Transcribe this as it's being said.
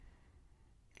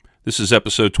This is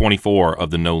episode 24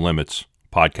 of the No Limits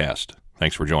podcast.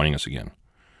 Thanks for joining us again.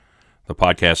 The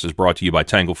podcast is brought to you by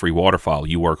Tangle Free Waterfowl.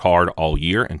 You work hard all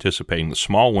year, anticipating the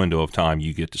small window of time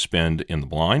you get to spend in the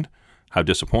blind. How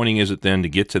disappointing is it then to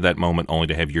get to that moment only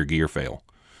to have your gear fail?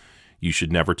 You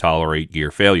should never tolerate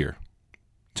gear failure.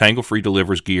 Tangle Free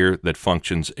delivers gear that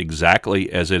functions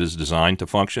exactly as it is designed to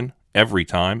function every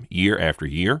time, year after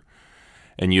year.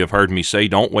 And you have heard me say,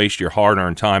 don't waste your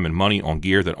hard-earned time and money on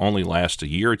gear that only lasts a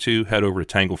year or two. Head over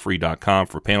to tanglefree.com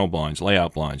for panel blinds,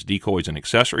 layout blinds, decoys, and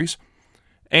accessories.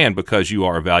 And because you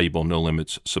are a valuable No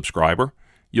Limits subscriber,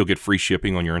 you'll get free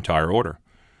shipping on your entire order.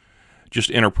 Just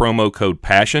enter promo code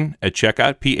PASSION at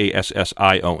checkout,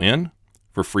 PASSION,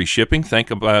 for free shipping.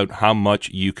 Think about how much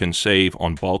you can save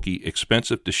on bulky,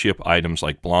 expensive-to-ship items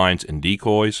like blinds and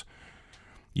decoys.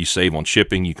 You save on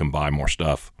shipping, you can buy more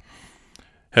stuff.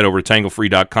 Head over to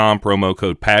tanglefree.com, promo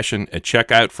code PASSION at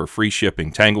checkout for free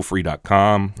shipping.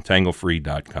 Tanglefree.com,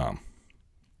 tanglefree.com.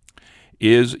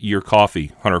 Is your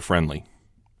coffee hunter-friendly?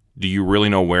 Do you really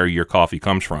know where your coffee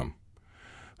comes from?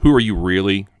 Who are you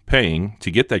really paying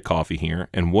to get that coffee here?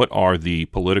 And what are the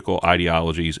political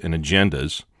ideologies and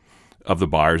agendas of the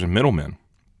buyers and middlemen?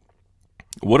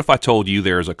 What if I told you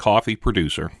there is a coffee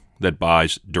producer that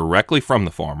buys directly from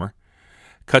the farmer,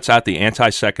 cuts out the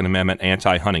anti-Second Amendment,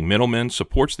 anti-hunting middlemen,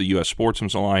 supports the U.S.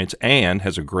 Sportsman's Alliance, and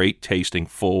has a great-tasting,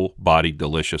 full-bodied,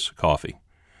 delicious coffee?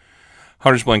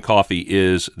 Hunter's Blend Coffee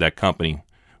is that company.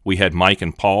 We had Mike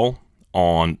and Paul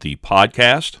on the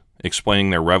podcast explaining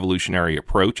their revolutionary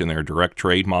approach and their direct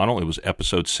trade model. It was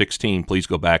episode 16. Please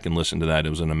go back and listen to that.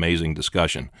 It was an amazing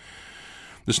discussion.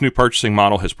 This new purchasing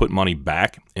model has put money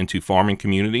back into farming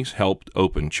communities, helped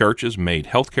open churches, made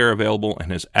healthcare available,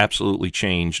 and has absolutely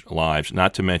changed lives,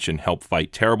 not to mention help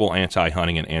fight terrible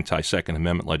anti-hunting and anti-Second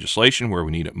Amendment legislation where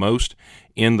we need it most,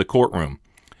 in the courtroom.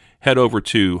 Head over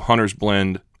to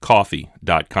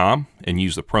huntersblendcoffee.com and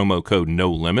use the promo code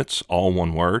NOLIMITS, all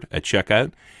one word, at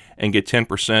checkout, and get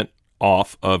 10%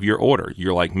 off of your order.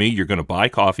 You're like me, you're going to buy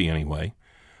coffee anyway.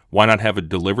 Why not have it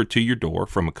delivered to your door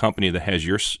from a company that has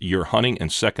your hunting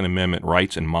and Second Amendment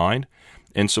rights in mind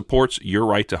and supports your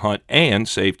right to hunt and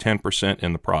save 10%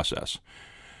 in the process?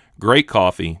 Great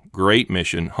coffee, great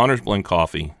mission,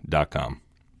 huntersblendcoffee.com.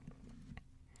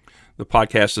 The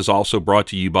podcast is also brought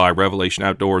to you by Revelation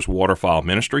Outdoors Waterfowl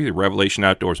Ministry. The Revelation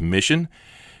Outdoors mission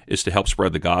is to help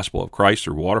spread the gospel of Christ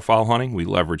through waterfowl hunting. We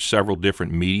leverage several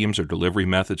different mediums or delivery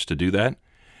methods to do that,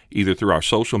 either through our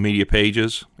social media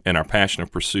pages and our Passion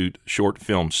of Pursuit short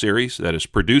film series that is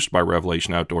produced by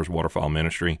Revelation Outdoors Waterfowl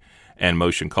Ministry and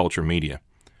Motion Culture Media.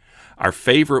 Our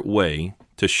favorite way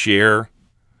to share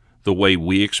the way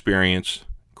we experience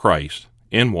Christ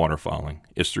in waterfowling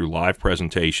is through live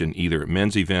presentation, either at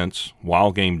men's events,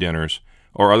 wild game dinners,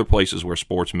 or other places where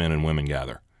sportsmen and women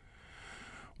gather.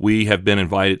 We have been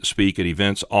invited to speak at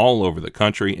events all over the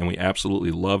country, and we absolutely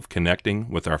love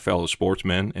connecting with our fellow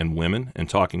sportsmen and women and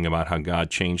talking about how God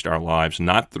changed our lives,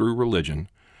 not through religion,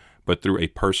 but through a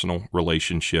personal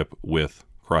relationship with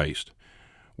Christ.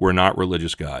 We're not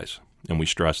religious guys, and we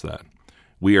stress that.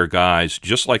 We are guys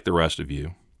just like the rest of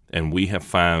you, and we have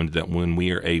found that when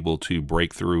we are able to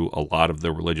break through a lot of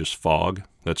the religious fog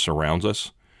that surrounds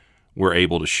us, we're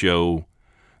able to show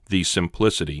the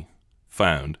simplicity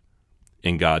found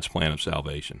in God's plan of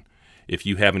salvation. If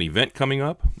you have an event coming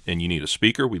up and you need a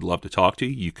speaker, we'd love to talk to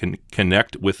you. You can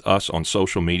connect with us on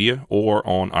social media or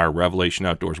on our Revelation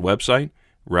Outdoors website,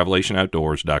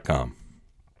 revelationoutdoors.com.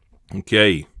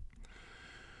 Okay.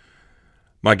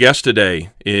 My guest today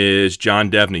is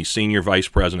John Devney, Senior Vice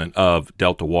President of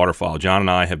Delta Waterfowl. John and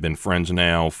I have been friends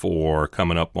now for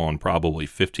coming up on probably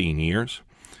 15 years,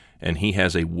 and he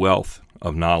has a wealth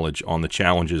of knowledge on the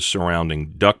challenges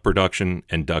surrounding duck production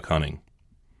and duck hunting.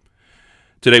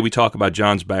 Today we talk about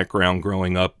John's background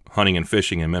growing up hunting and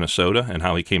fishing in Minnesota and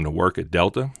how he came to work at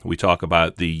Delta. We talk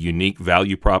about the unique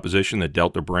value proposition that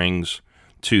Delta brings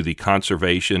to the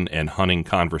conservation and hunting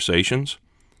conversations.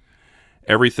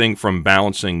 Everything from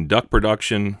balancing duck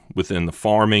production within the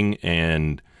farming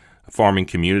and farming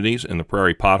communities in the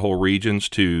prairie pothole regions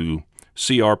to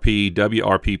CRP,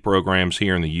 WRP programs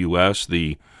here in the U.S.,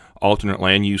 the Alternate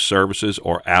Land Use Services,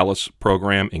 or ALICE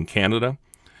program in Canada,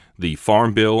 the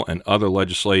Farm Bill, and other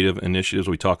legislative initiatives.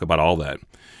 We talk about all that.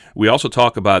 We also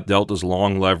talk about Delta's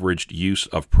long-leveraged use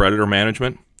of predator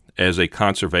management as a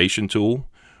conservation tool,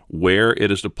 where it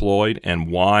is deployed,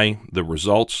 and why the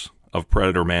results of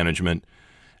predator management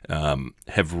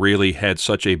have really had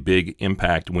such a big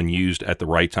impact when used at the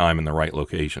right time in the right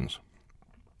locations.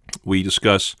 We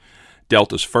discuss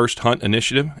Delta's First Hunt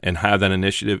initiative and how that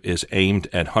initiative is aimed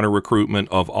at hunter recruitment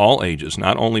of all ages,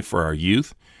 not only for our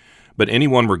youth, but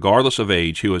anyone regardless of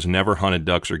age who has never hunted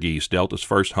ducks or geese, Delta's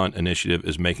First Hunt initiative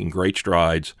is making great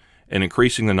strides in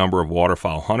increasing the number of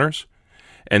waterfowl hunters.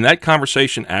 And that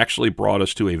conversation actually brought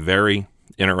us to a very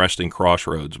interesting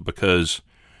crossroads, because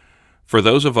for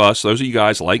those of you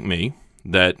guys like me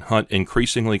that hunt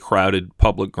increasingly crowded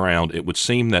public ground, it would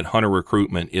seem that hunter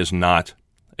recruitment is not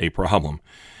a problem.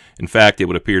 In fact, it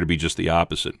would appear to be just the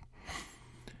opposite.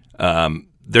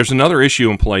 There's another issue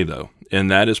in play, though,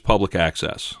 and that is public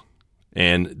access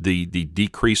and the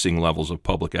decreasing levels of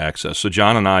public access. So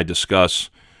John and I discuss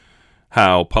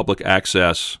how public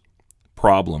access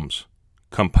problems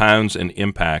compounds and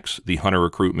impacts the hunter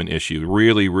recruitment issue.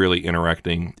 Really, really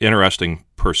interesting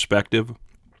perspective,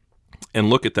 and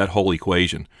look at that whole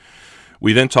equation.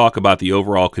 We then talk about the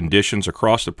overall conditions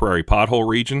across the prairie pothole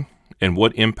region and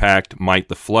what impact might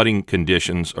the flooding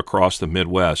conditions across the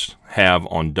Midwest have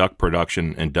on duck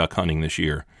production and duck hunting this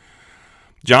year.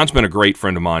 John's been a great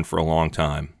friend of mine for a long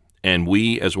time, and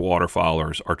we as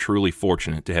waterfowlers are truly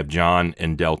fortunate to have John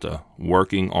and Delta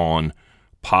working on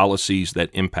policies that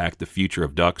impact the future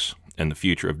of ducks and the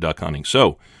future of duck hunting.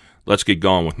 So let's get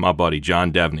going with my buddy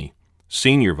John Devney,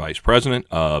 Senior Vice President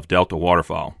of Delta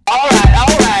Waterfowl. All right.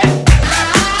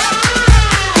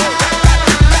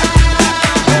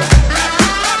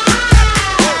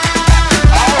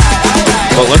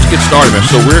 Well, let's get started, man.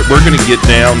 So we're going to get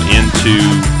down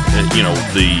into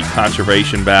the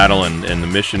conservation battle and the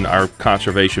mission, our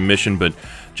conservation mission. But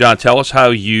John, tell us how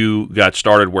you got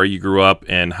started, where you grew up,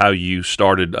 and how you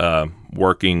started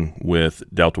working with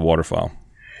Delta Waterfowl.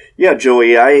 Yeah,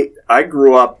 Joey, I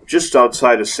grew up just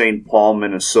outside of St. Paul,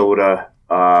 Minnesota.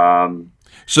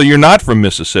 So you're not from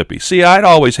Mississippi. See, I'd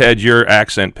always had your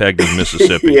accent pegged as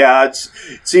Mississippi. Yeah,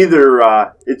 it's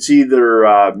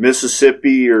either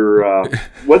Mississippi or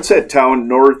what's that town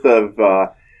north of?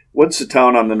 What's the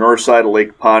town on the north side of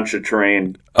Lake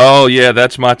Pontchartrain? Oh yeah,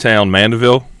 that's my town,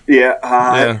 Mandeville.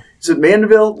 Yeah. Is it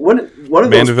Mandeville? One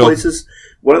of those places.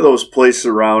 One of those places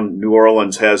around New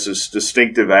Orleans has this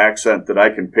distinctive accent that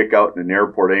I can pick out in an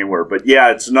airport anywhere. But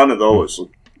yeah, it's none of those.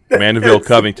 Mandeville,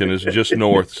 Covington is just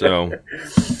north. So,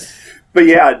 but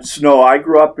yeah, no, I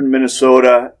grew up in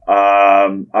Minnesota.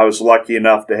 I was lucky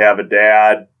enough to have a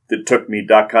dad that took me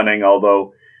duck hunting.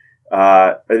 Although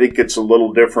I think it's a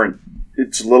little different.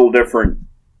 It's a little different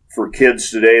for kids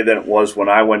today than it was when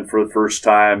I went for the first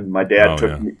time. My dad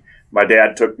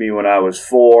took me when I was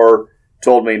 4.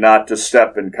 Told me not to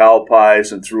step in cow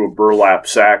pies and threw a burlap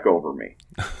sack over me.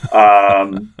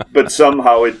 But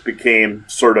somehow it became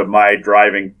sort of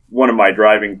one of my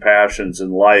driving passions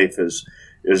in life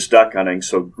is duck hunting.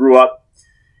 So grew up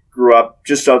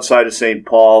just outside of St.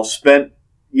 Paul, spent,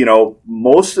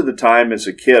 most of the time as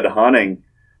a kid hunting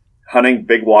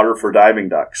big water for diving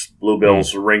ducks,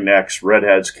 bluebills, ringnecks,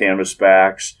 redheads,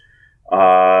 canvasbacks,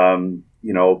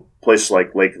 places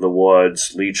like Lake of the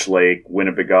Woods, Leech Lake,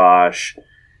 Winnipegosh.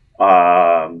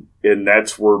 And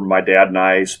that's where my dad and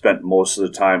I spent most of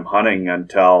the time hunting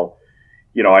until,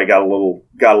 I got a little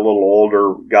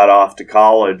older, got off to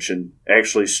college and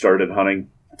actually started hunting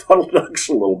puddle ducks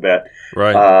a little bit.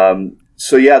 Right.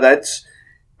 So yeah,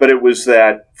 but it was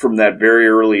that from that very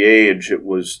early age, it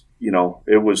was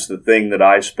the thing that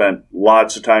I spent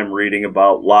lots of time reading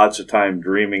about, lots of time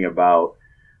dreaming about,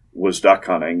 was duck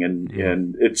hunting.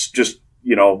 And it's just,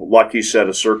 lucky set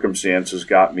of circumstances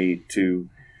got me to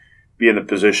be in the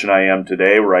position I am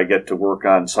today, where I get to work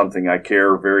on something I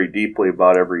care very deeply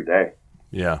about every day.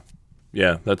 Yeah.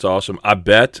 Yeah, that's awesome. I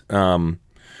bet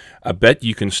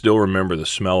you can still remember the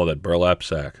smell of that burlap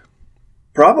sack.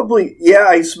 Probably, yeah.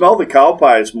 I smell the cow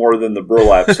pies more than the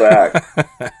burlap sack.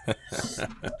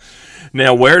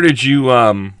 Now, where did you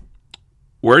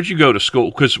go to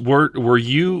school? Because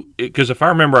if I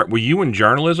remember, were you in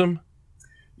journalism?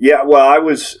 Yeah,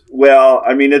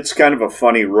 it's kind of a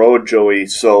funny road, Joey.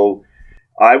 So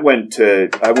I went to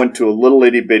a little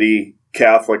itty bitty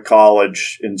Catholic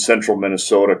college in central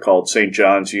Minnesota called St.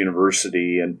 John's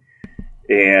University, and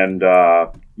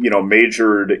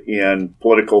majored in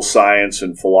political science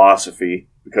and philosophy,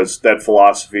 because that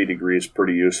philosophy degree is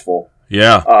pretty useful.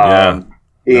 Yeah.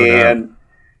 And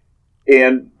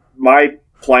my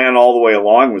plan all the way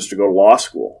along was to go to law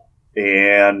school.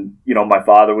 And, my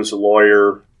father was a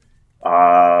lawyer.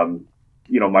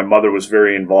 My mother was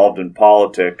very involved in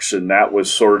politics, and that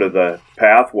was sort of the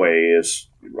pathway, is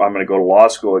I'm going to go to law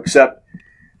school. Except,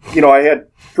 I had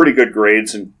pretty good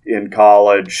grades in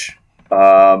college,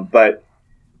 but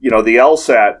the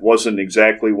LSAT wasn't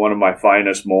exactly one of my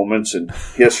finest moments in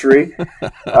history.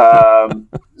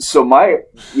 So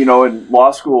and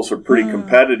law schools are pretty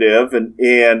competitive, and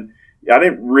I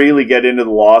didn't really get into the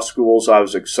law schools I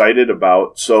was excited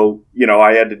about. So,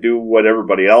 I had to do what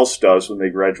everybody else does when they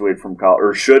graduate from college,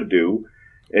 or should do,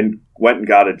 and went and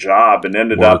got a job and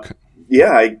ended up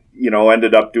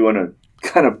doing a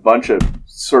kind of bunch of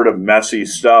sort of messy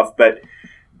stuff. But,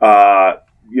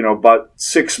 about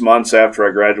 6 months after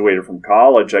I graduated from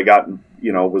college, I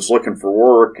was looking for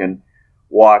work and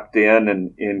walked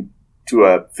into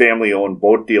a family-owned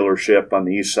boat dealership on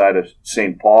the east side of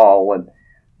St. Paul, and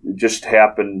it just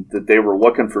happened that they were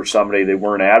looking for somebody. They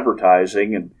weren't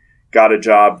advertising, and got a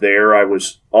job there. I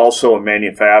was also a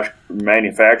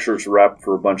manufacturer's rep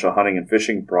for a bunch of hunting and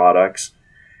fishing products,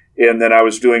 and then I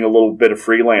was doing a little bit of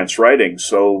freelance writing.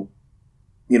 So,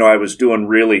 I was doing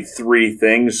really 3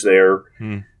 things there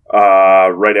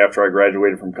right after I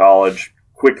graduated from college.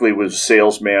 Quickly was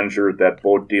sales manager at that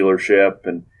boat dealership,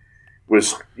 and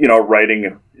was,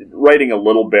 writing a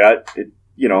little bit.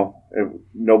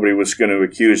 Nobody was going to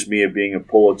accuse me of being a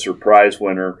Pulitzer Prize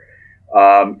winner.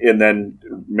 And then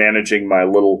managing my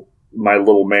little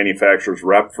manufacturer's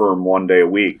rep firm 1 day a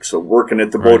week. So working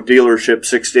at the boat dealership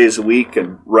 6 days a week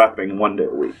and repping 1 day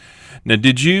a week. Now,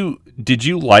 did you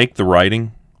like the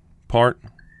writing part?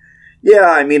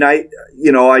 Yeah, I mean, I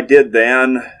did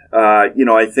then.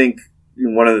 I think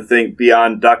one of the things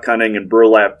beyond duck hunting and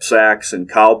burlap sacks and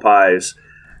cow pies,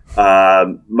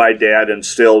 my dad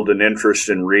instilled an interest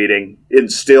in reading.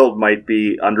 Instilled might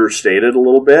be understated a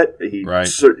little bit. I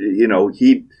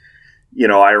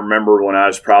remember when I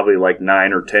was probably like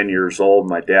 9 or 10 years old,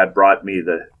 my dad brought me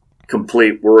the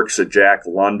complete works of Jack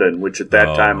London, which at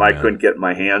that time I couldn't get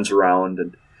my hands around.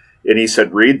 And he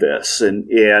said, read this.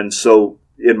 And so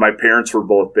my parents were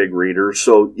both big readers.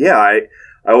 So, yeah, I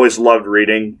always loved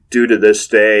reading, do to this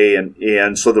day.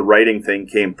 And so the writing thing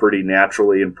came pretty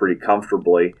naturally and pretty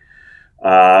comfortably.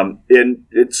 And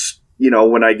it's,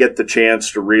 when I get the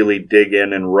chance to really dig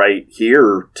in and write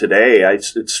here today,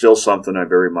 it's still something I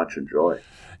very much enjoy.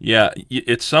 Yeah,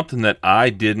 it's something that I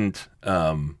didn't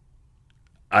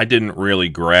really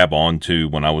grab onto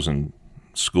when I was in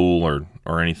school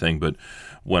or anything, but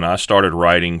when I started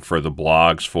writing for the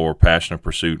blogs for Passion of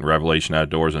Pursuit and Revelation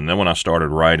Outdoors, and then when I started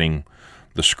writing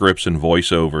the scripts and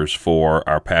voiceovers for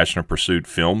our Passion of Pursuit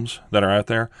films that are out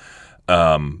there,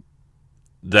 I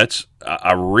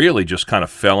really just kind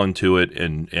of fell into it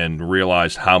and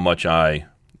realized how much I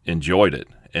enjoyed it.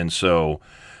 And so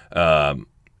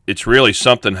it's really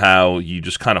something how you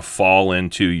just kind of fall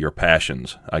into your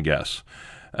passions, I guess.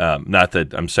 Not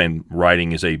that I'm saying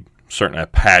writing is a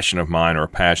passion of mine or a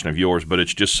passion of yours, but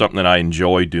it's just something that I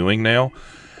enjoy doing now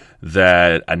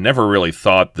that I never really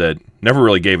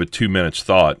gave it 2 minutes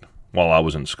thought while I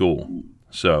was in school.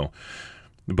 So,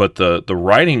 but the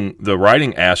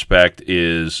writing aspect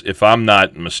is, if I'm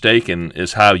not mistaken,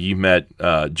 is how you met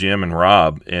Jim and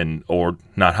Rob, or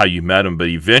not how you met them, but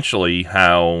eventually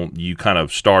how you kind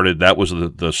of started. That was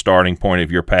the starting point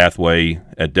of your pathway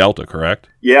at Delta, correct?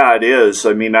 Yeah, it is.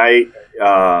 I mean, I'd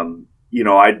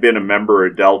been a member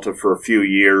of Delta for a few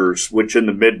years, which in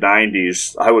the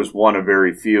mid-'90s, I was one of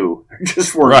very few. There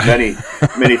just weren't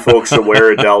many folks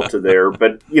aware of Delta there.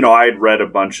 But, I had read a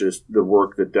bunch of the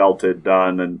work that Delta had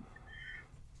done and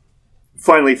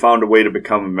finally found a way to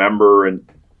become a member. And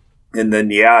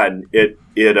then, at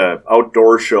a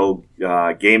outdoor show,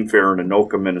 Game Fair in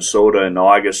Anoka, Minnesota in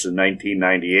August of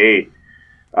 1998,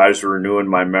 I was renewing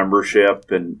my membership,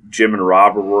 and Jim and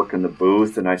Rob were working the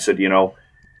booth, and I said,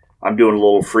 I'm doing a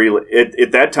little free.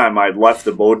 At that time, I'd left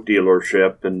the boat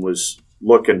dealership and was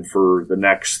looking for the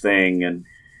next thing. And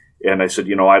I said,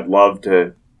 I'd love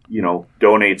to,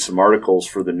 donate some articles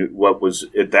for what was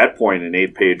at that point an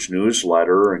 8-page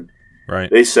newsletter. And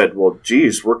they said, well,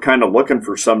 geez, we're kind of looking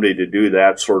for somebody to do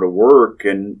that sort of work.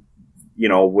 And,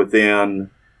 within,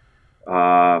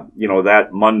 that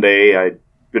Monday,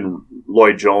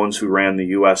 Lloyd Jones, who ran the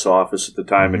U.S. office at the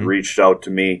time, had reached out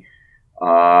to me.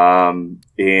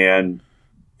 And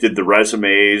did the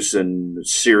resumes and a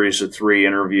series of 3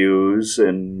 interviews.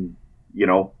 And,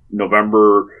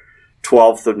 November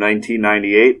 12th of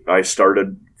 1998, I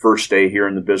started first day here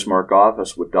in the Bismarck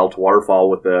office with Delta Waterfowl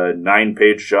with a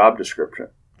 9-page job description.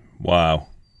 Wow.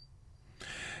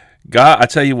 God, I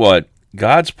tell you what,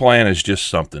 God's plan is just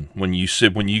something. When you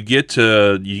start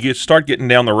getting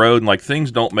down the road and like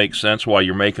things don't make sense while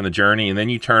you're making the journey, and then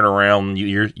you turn around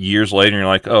years later and you're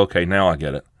like, oh, okay, now I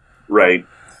get it. Right.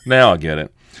 Now I get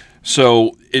it.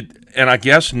 So and I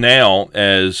guess now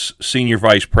as senior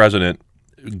vice president,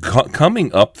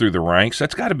 coming up through the ranks,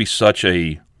 that's got to be such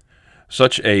a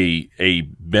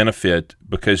benefit,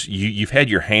 because you've had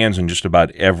your hands in just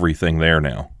about everything there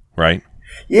now, right?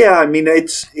 Yeah, I mean,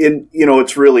 it's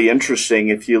really interesting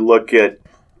if you look at,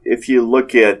 if you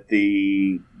look at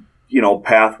the,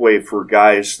 pathway for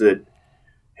guys that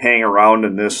hang around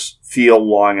in this field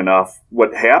long enough,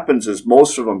 what happens is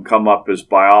most of them come up as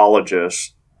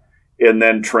biologists and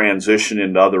then transition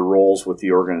into other roles with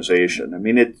the organization. I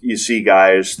mean, you see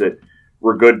guys that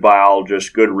were good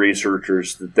biologists, good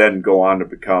researchers that then go on to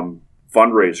become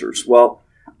fundraisers. Well,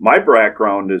 my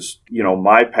background is,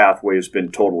 my pathway has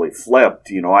been totally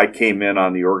flipped. I came in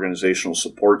on the organizational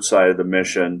support side of the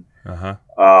mission,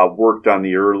 worked on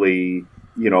the early,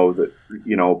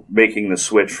 making the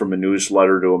switch from a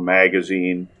newsletter to a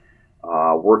magazine,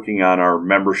 working on our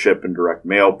membership and direct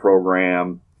mail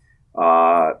program,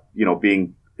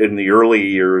 being in the early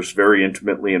years very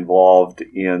intimately involved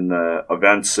in the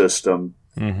event system,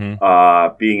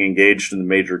 being engaged in the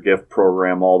major gift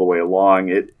program all the way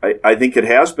along. I think it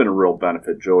has been a real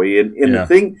benefit, Joey. And the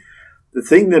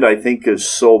thing that I think is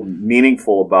so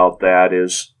meaningful about that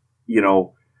is,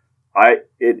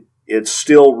 it's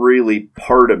still really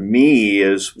part of me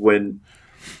is when,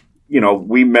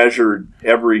 we measured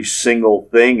every single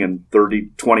thing in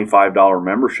 $25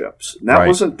 memberships. And that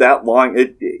wasn't that long.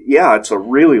 It's a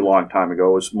really long time ago.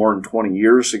 It was more than 20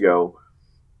 years ago.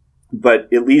 But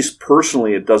at least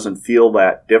personally, it doesn't feel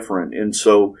that different. And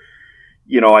so,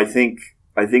 I think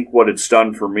what it's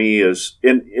done for me is,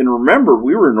 and remember,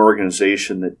 we were an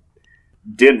organization that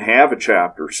didn't have a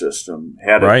chapter system,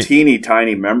 had a teeny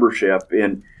tiny membership.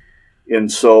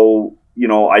 And so,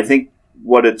 I think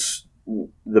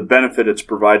the benefit it's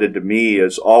provided to me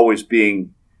is always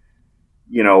being,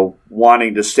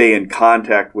 wanting to stay in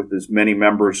contact with as many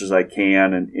members as I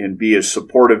can and be as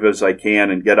supportive as I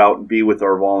can and get out and be with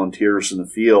our volunteers in the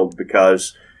field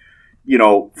because,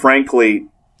 frankly,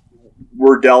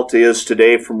 where Delta is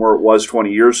today from where it was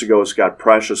 20 years ago, it's got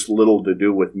precious little to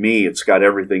do with me. It's got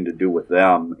everything to do with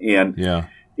them.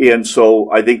 And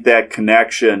so I think that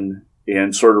connection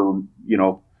and sort of,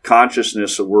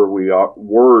 consciousness of where we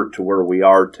were to where we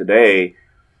are today,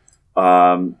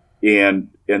 and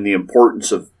the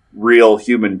importance of real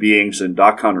human beings and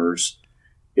duck hunters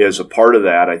is a part of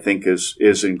that, I think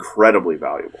is incredibly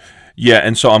valuable. Yeah,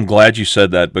 and so I'm glad you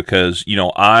said that because,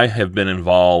 I have been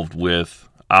involved with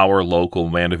our local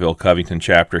Mandeville Covington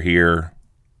chapter here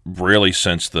really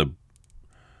since the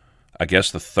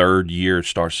third year it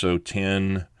starts, so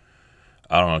 10,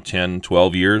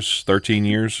 12 years, 13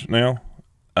 years now.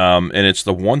 And it's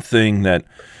the one thing that,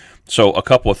 so a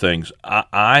couple of things.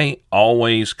 I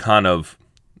always kind of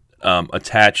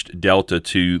attached Delta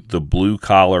to the blue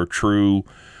collar, true,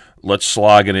 let's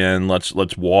slog it in, let's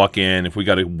walk in. If we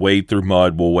got to wade through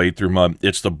mud, we'll wade through mud.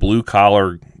 It's the blue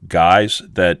collar guys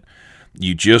that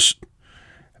you just,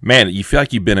 man, you feel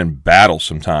like you've been in battle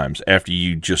sometimes after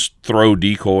you just throw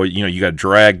decoy. You got to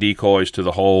drag decoys to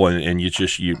the hole and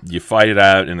you fight it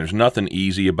out, and there's nothing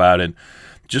easy about it.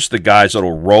 Just the guys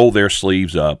that'll roll their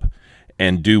sleeves up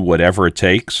and do whatever it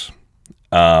takes.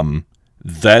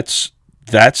 That's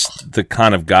the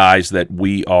kind of guys that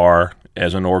we are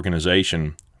as an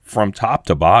organization from top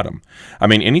to bottom. I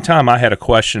mean, anytime I had a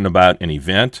question about an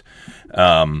event,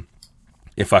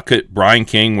 if I could, Brian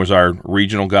King was our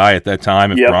regional guy at that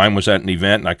time. If Brian was at an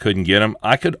event and I couldn't get him,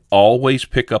 I could always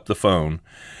pick up the phone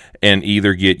and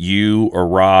either get you or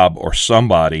Rob or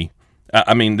somebody.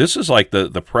 I mean, this is like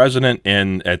the president,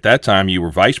 and at that time you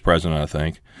were vice president, I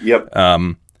think. Yep.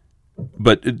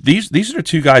 But these are the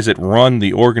two guys that run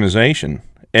the organization.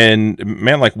 And,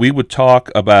 man, like we would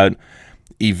talk about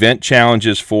event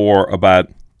challenges for about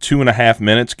 2.5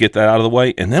 minutes, get that out of the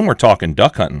way, and then we're talking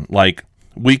duck hunting. Like,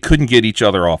 we couldn't get each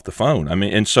other off the phone. I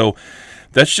mean, and so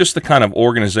that's just the kind of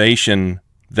organization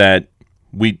that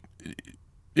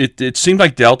it seemed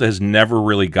like Delta has never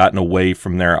really gotten away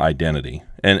from their identity.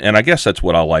 And I guess that's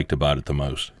what I liked about it the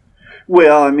most.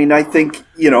 Well, I mean, I think,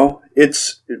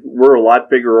 we're a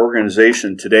lot bigger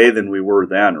organization today than we were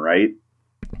then, right?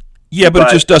 Yeah, but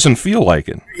it just doesn't feel like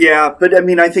it. Yeah, but I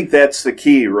mean, I think that's the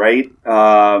key, right?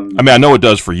 I mean, I know it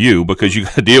does for you because you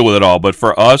got to deal with it all, but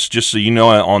for us, just so you know,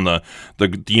 on the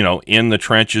in the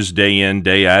trenches, day in,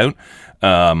 day out,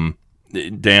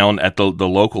 down at the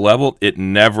local level, it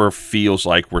never feels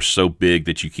like we're so big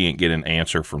that you can't get an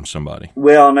answer from somebody.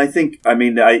 Well, and I think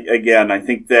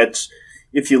that's,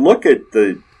 if you look at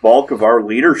the bulk of our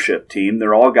leadership team,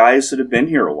 they're all guys that have been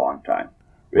here a long time,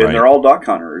 and they're all duck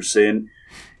hunters, and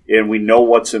we know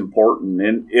what's important,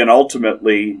 and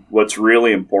ultimately what's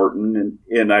really important,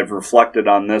 and I've reflected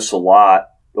on this a lot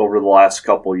over the last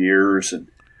couple of years, and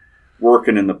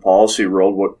working in the policy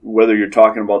world, whether you're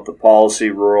talking about the policy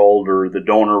world or the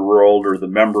donor world or the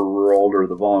member world or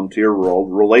the volunteer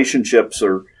world, relationships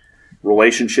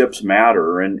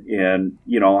matter. And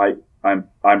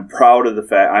I'm proud of the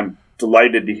fact, I'm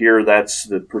delighted to hear that's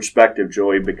the perspective,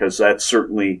 Joey, because that's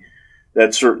certainly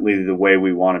the way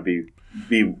we want to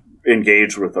be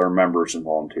engaged with our members and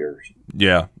volunteers.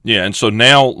 Yeah. And so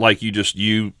now, like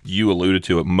you alluded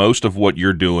to it, most of what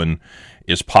you're doing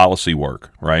is policy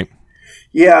work, right?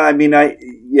 Yeah, I mean,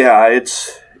 it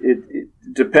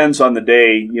depends on the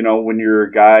day. You know, when you're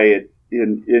a guy,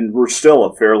 and we're still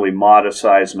a fairly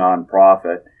modest-sized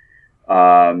nonprofit.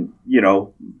 You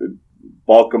know, the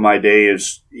bulk of my day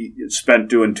is spent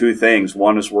doing two things.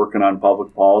 One is working on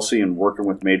public policy and working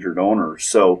with major donors.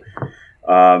 So,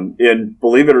 and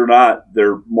believe it or not,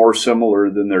 they're more similar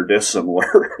than they're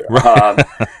dissimilar.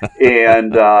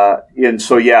 And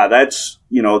so, yeah, that's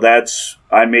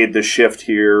I made the shift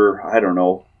here. I don't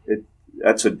know.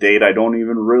 That's a date I don't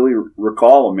even really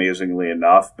recall, amazingly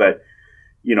enough. But,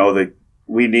 you know,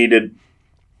 we needed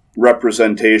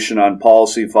representation on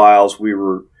policy files. We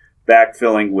were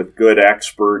backfilling with good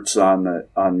experts on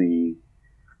the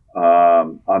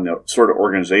sort of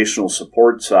organizational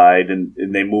support side, and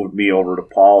they moved me over to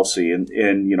policy. And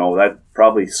you know, that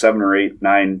probably 7 or 8,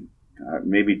 9,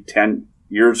 maybe 10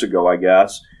 years ago, I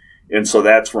guess. And so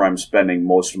that's where I'm spending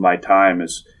most of my time,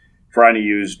 is trying to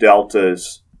use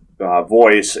Delta's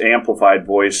voice, amplified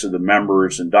voice of the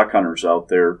members and duck hunters out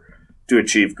there to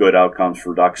achieve good outcomes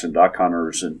for ducks and duck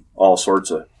hunters and all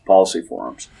sorts of policy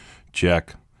forums.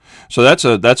 Check. So that's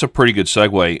a pretty good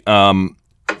segue.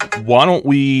 Why don't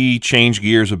we change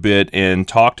gears a bit and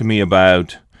talk to me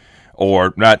about,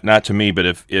 or not to me, but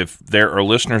if there are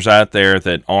listeners out there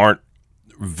that aren't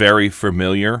very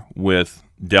familiar with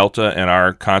Delta and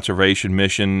our conservation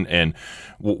mission, and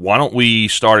why don't we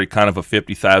start at kind of a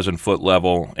 50,000-foot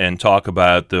level and talk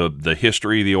about the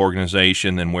history of the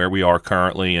organization and where we are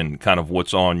currently and kind of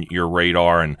what's on your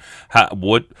radar, and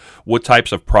what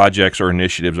types of projects or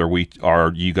initiatives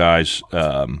are you guys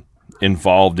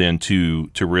involved in to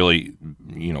really,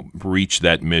 you know, reach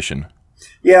that mission?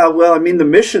 Yeah, well, I mean, the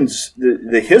missions,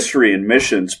 the history and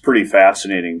missions, pretty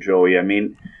fascinating, Joey. I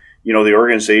mean, you know, the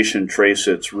organization traced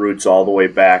its roots all the way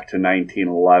back to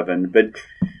 1911, but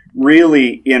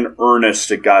really in earnest,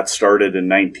 it got started in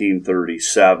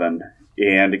 1937,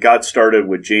 and it got started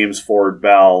with James Ford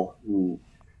Bell, who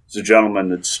is a gentleman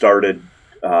that started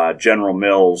General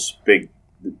Mills, big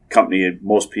company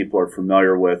most people are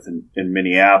familiar with in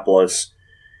Minneapolis.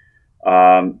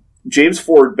 James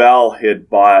Ford Bell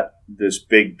had bought this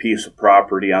big piece of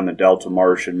property on the Delta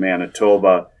Marsh in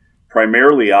Manitoba,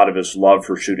 primarily out of his love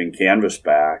for shooting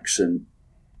canvasbacks,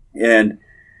 and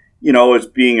you know, as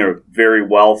being a very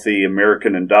wealthy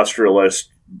American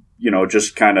industrialist, you know,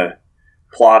 just kind of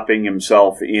plopping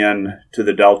himself in to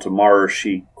the Delta Marsh,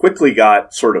 he quickly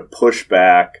got sort of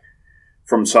pushback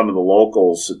from some of the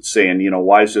locals saying, you know,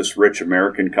 why is this rich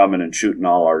American coming and shooting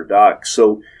all our ducks?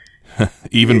 So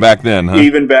even back then, huh?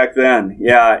 Even back then,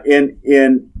 yeah.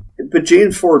 But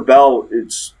James Ford Bell,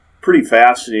 it's pretty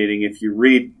fascinating. If you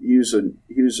read, he was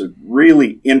a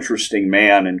really interesting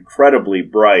man, incredibly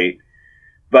bright,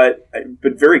 but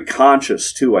very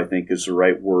conscious too, I think is the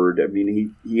right word. I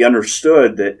mean, he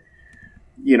understood that,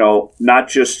 you know, not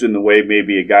just in the way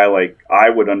maybe a guy like I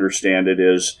would understand it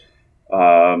is,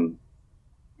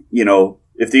 you know,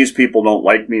 if these people don't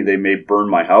like me, they may burn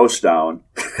my house down.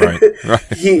 Right.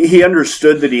 He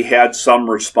understood that he had some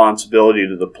responsibility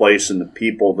to the place and the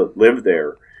people that lived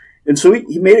there. And so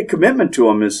he made a commitment to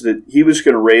him, is that he was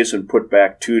going to raise and put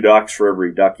back 2 ducks for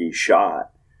every duck he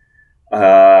shot.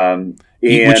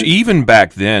 Which even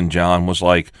back then, John, was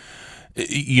like,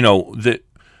 you know,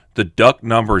 the duck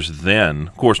numbers then,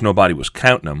 of course, nobody was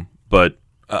counting them, but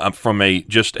from a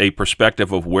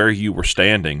perspective of where you were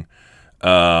standing,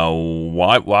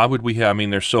 why would we have, I mean,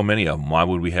 there's so many of them, why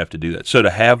would we have to do that? So to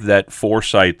have that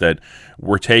foresight that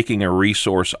we're taking a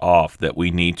resource off that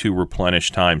we need to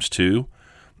replenish times 2,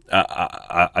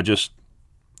 I just,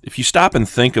 if you stop and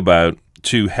think about,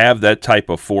 to have that type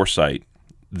of foresight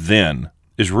then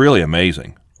is really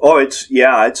amazing. Oh,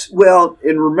 well,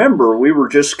 and remember, we were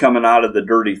just coming out of the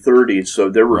dirty 30s, so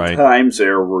there were times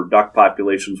there where duck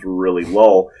populations were really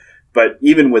low. But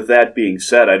even with that being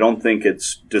said, I don't think it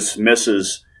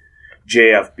dismisses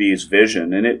JFB's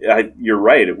vision. And you're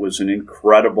right, it was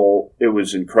incredible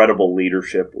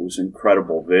leadership, it was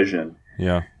incredible vision.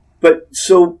 Yeah.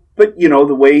 But you know,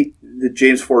 the way that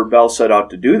James Ford Bell set out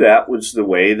to do that was the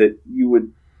way that you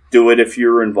would do it if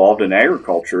you're involved in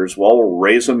agriculture as well. We'll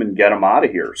raise them and get them out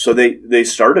of here. So they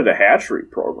started a hatchery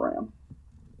program.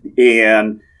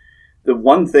 And the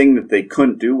one thing that they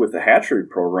couldn't do with the hatchery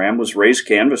program was raise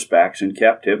canvasbacks in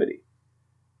captivity.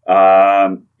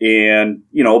 And,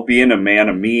 you know, being a man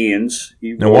of means.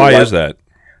 Now, why is that?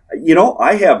 You know,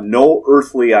 I have no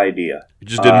earthly idea. It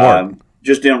just didn't work.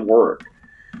 just didn't work.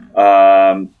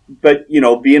 But,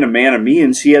 being a man of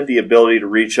means, he had the ability to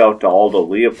reach out to Aldo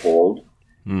Leopold,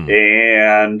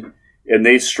 and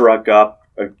they struck up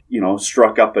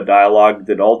a dialogue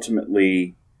that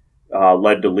ultimately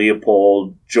led to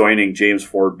Leopold joining James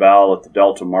Ford Bell at the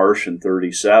Delta Marsh in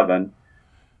 1937.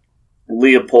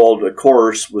 Leopold, of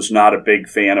course, was not a big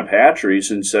fan of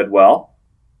hatcheries and said, well,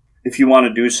 if you want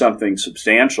to do something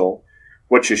substantial,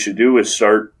 what you should do is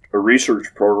start a research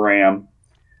program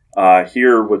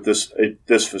here with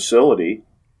this facility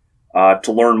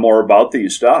to learn more about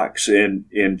these ducks. And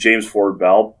James Ford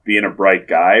Bell, being a bright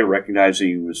guy, recognizing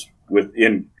he was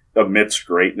amidst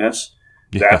greatness,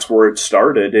 that's where it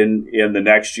started. And in the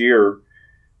next year,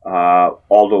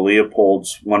 Aldo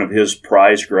Leopold's one of his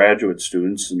prize graduate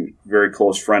students and very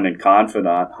close friend and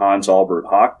confidant, Hans Albert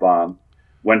Hochbaum,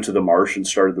 went to the Marsh and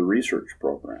started the research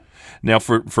program. Now,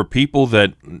 for people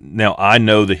now I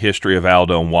know the history of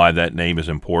Aldo and why that name is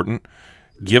important.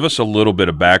 Give us a little bit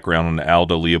of background on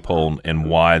Aldo Leopold and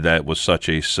why that was such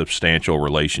a substantial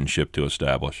relationship to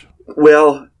establish.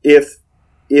 Well, if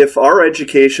our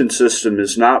education system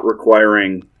is not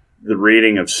requiring the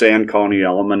reading of Sand County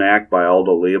Almanac by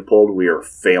Aldo Leopold, we are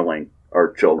failing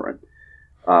our children.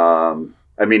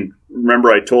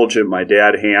 Remember I told you my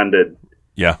dad handed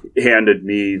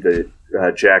me the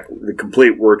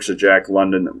complete works of Jack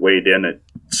London that weighed in at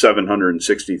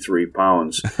 763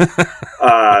 pounds.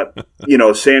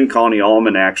 Sand County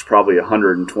Almanac's probably a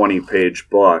 120-page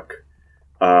book.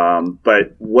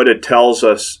 But what it tells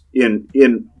us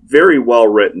in very well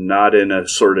written, not in a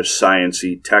sort of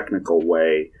sciencey technical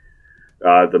way,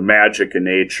 the magic of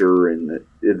nature and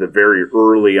the very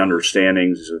early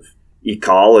understandings of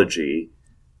ecology.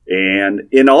 And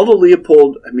in Aldo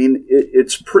Leopold,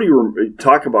 it's pretty,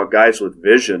 talk about guys with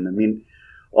vision.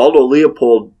 Aldo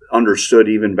Leopold understood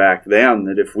even back then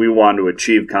that if we wanted to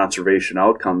achieve conservation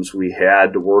outcomes, we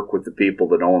had to work with the people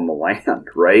that own the land,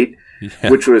 right? Yeah.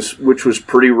 Which was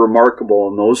pretty remarkable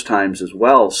in those times as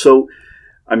well. So,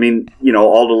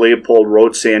 Aldo Leopold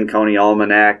wrote Sand County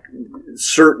Almanac,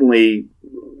 certainly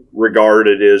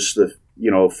regarded as the,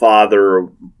 father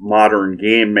of modern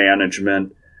game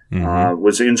management.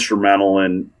 Was instrumental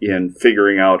in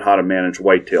figuring out how to manage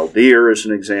white-tailed deer, as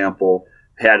an example,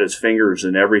 had his fingers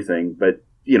in everything. But,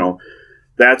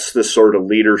 that's the sort of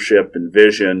leadership and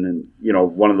vision and,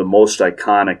 one of the most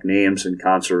iconic names in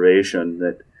conservation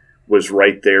that was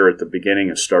right there at the beginning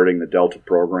of starting the Delta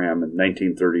program in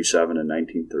 1937 and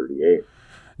 1938.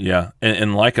 Yeah,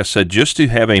 and like I said, just to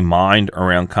have a mind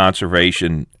around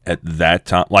conservation at that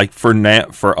time, like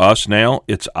for us now,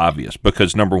 it's obvious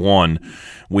because number one,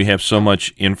 we have so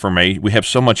much information, we have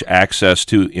so much access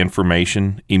to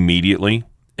information immediately,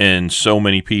 and so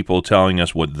many people telling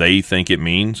us what they think it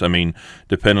means.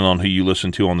 Depending on who you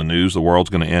listen to on the news, the world's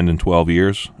going to end in 12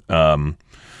 years.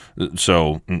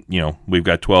 So we've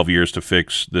got 12 years to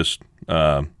fix this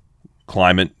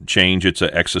climate change. It's an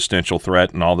existential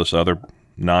threat and all this other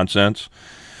nonsense.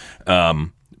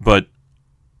 But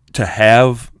to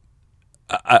have,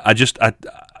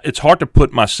 it's hard to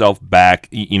put myself back,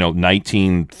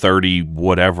 1930,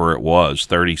 whatever it was,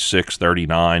 36,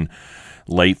 39,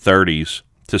 late 30s,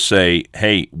 to say,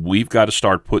 hey, we've got to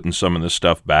start putting some of this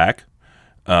stuff back.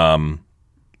 Again,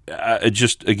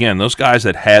 those guys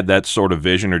that had that sort of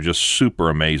vision are just super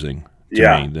amazing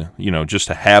to me. Just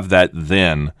to have that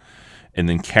then and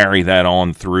then carry that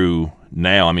on through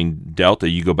now. Delta,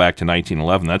 you go back to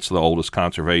 1911, that's the oldest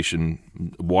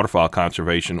waterfowl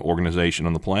conservation organization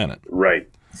on the planet. Right.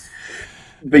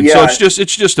 But so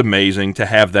it's just amazing to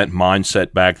have that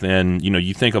mindset back then.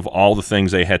 You think of all the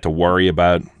things they had to worry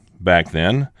about back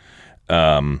then.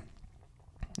 To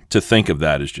think of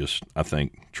that is just, I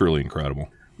think, truly incredible.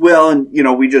 Well,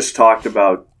 and, we just talked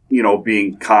about,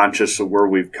 being conscious of where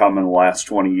we've come in the last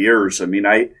 20 years.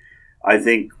 I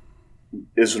think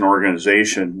as an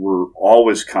organization, we're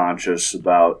always conscious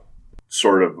about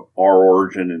sort of our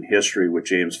origin and history with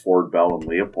James Ford Bell and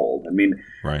Leopold.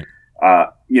 Right.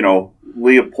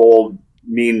 Leopold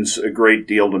means a great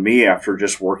deal to me after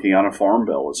just working on a farm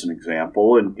bill, as an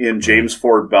example. And in James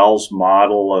Ford Bell's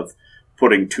model of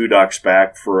putting 2 ducks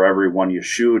back for every one you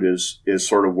shoot is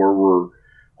sort of where we're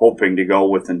hoping to go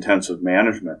with intensive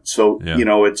management. So,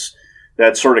 it's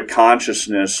that sort of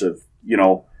consciousness of,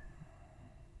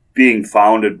 being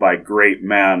founded by great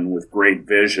men with great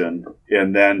vision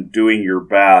and then doing your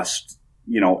best,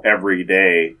 every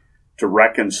day to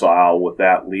reconcile with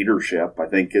that leadership, I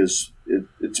think it's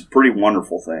a pretty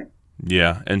wonderful thing.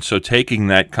 Yeah. And so taking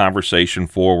that conversation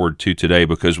forward to today,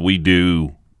 because we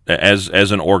do,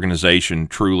 as an organization,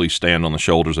 truly stand on the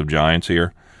shoulders of giants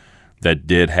here that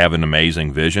did have an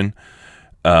amazing vision.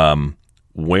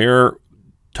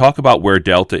 talk about where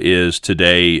Delta is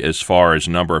today as far as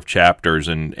number of chapters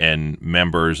and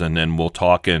members, and then we'll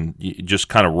talk and just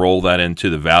kind of roll that into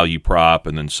the value prop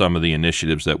and then some of the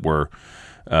initiatives that we're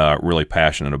really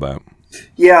passionate about.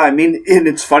 Yeah, I mean, and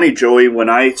it's funny, Joey, when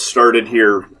I started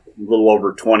here a little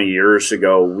over 20 years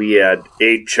ago, we had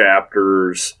 8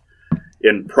 chapters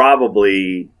and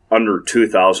probably under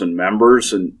 2,000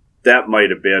 members, and that might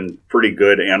have been pretty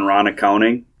good Enron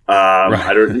accounting.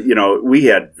 Right. We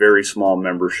had very small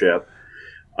membership,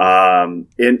 and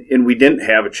we didn't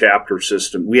have a chapter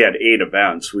system. We had 8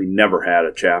 events. We never had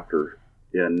a chapter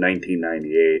in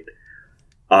 1998.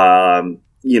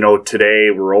 Today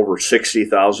we're over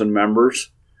 60,000 members,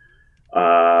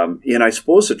 and I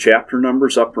suppose the chapter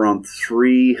number's up around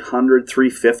 300,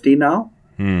 350 now.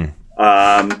 In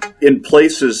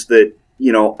places that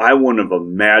I wouldn't have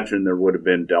imagined there would have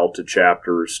been Delta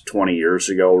chapters 20 years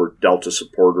ago, or Delta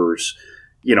supporters,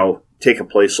 take a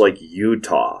place like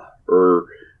Utah or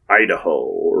Idaho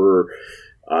or,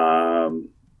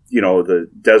 the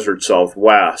desert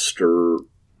Southwest, or,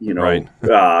 right.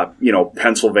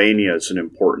 Pennsylvania is an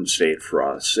important state for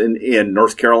us, and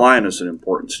North Carolina is an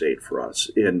important state for us.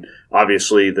 And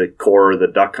obviously the core of the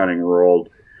duck hunting world,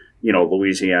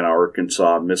 Louisiana,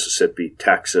 Arkansas, Mississippi,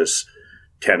 Texas,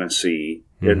 Tennessee,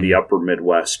 and the upper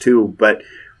Midwest too. But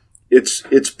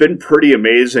it's been pretty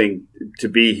amazing to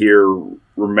be here,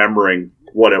 remembering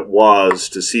what it was,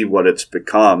 to see what it's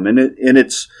become, and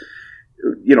it's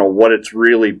what it's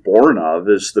really born of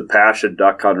is the passion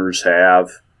duck hunters have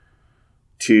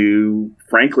to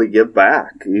frankly give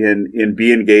back and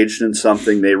be engaged in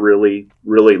something they really,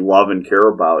 really love and care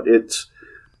about. It's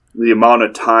the amount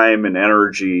of time and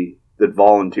energy that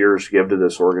volunteers give to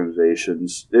this organization.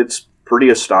 It's pretty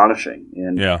astonishing.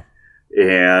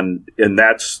 And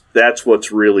that's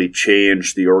what's really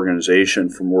changed the organization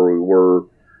from where we were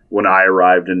when I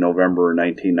arrived in November of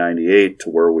 1998 to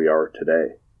where we are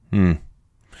today.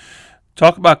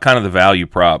 Talk about kind of the value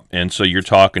prop. And so you're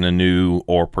talking to new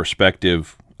or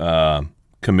prospective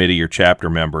committee or chapter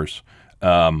members.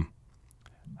 How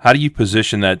do you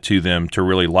position that to them to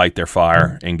really light their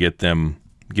fire and get them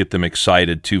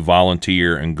excited to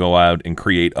volunteer and go out and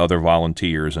create other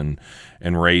volunteers and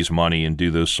raise money and do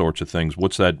those sorts of things?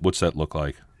 What's that look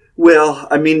like? Well,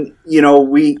 I mean,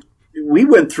 we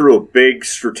went through a big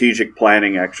strategic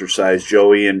planning exercise,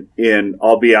 Joey, and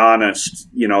I'll be honest,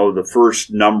 the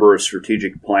first number of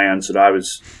strategic plans that I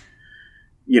was,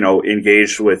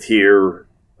 engaged with here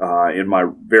in my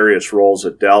various roles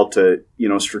at Delta,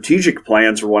 strategic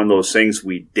plans are one of those things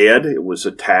we did. It was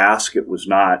a task. It was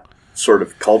not sort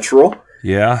of cultural.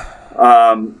 Yeah.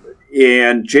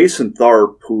 And Jason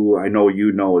Tharp, who I know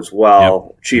you know as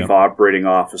well, Chief Operating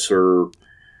Officer,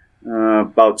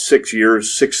 about 7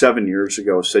 years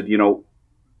ago, said,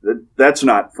 that's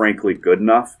not frankly good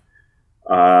enough,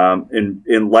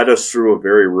 and led us through a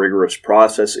very rigorous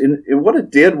process. And what it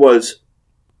did was,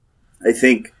 I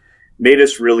think, made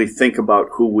us really think about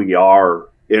who we are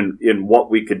and what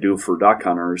we could do for duck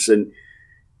hunters.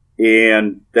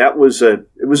 And that was an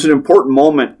important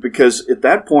moment, because at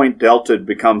that point, Delta had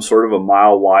become sort of a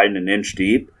mile wide and an inch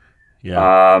deep.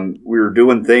 Yeah. We were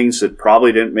doing things that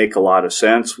probably didn't make a lot of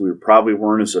sense. We probably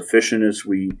weren't as efficient as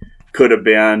we could have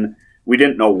been. We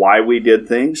didn't know why we did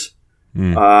things.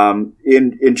 And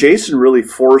Jason really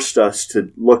forced us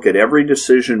to look at every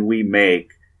decision we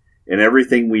make and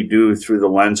everything we do through the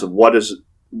lens of what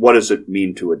does it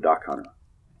mean to a duck hunter.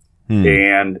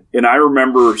 And I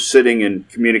remember sitting in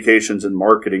communications and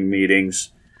marketing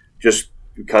meetings, just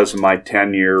because of my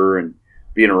tenure and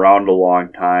being around a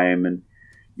long time. And,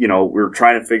 we were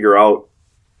trying to figure out,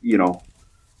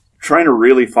 trying to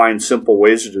really find simple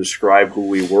ways to describe who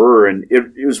we were. And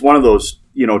it was one of those,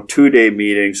 2-day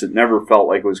meetings that never felt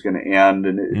like it was going to end.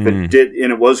 And if it did,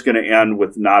 and it was going to end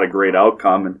with not a great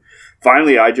outcome. And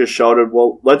finally, I just shouted,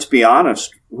 well, let's be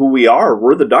honest who we are.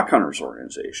 We're the Duck Hunters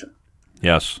organization.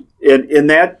 Yes. And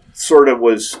that sort of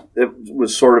was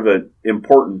sort of an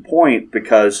important point,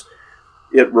 because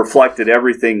it reflected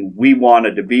everything we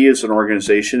wanted to be as an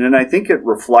organization. And I think it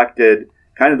reflected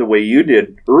kind of the way you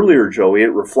did earlier, Joey.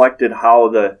 It reflected how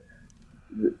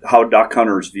duck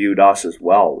hunters viewed us as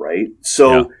well, right?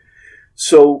 So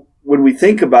when we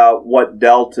think about what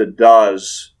Delta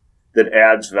does that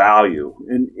adds value,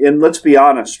 and let's be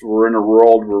honest, we're in a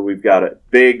world where we've got a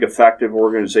big, effective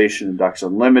organization in Ducks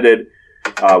Unlimited.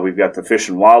 We've got the Fish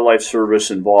and Wildlife Service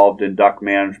involved in duck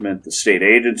management. The state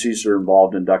agencies are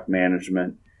involved in duck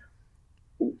management.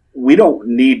 We don't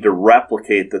need to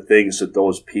replicate the things that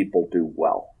those people do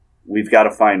well. We've got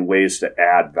to find ways to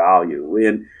add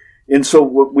value. And so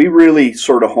what we really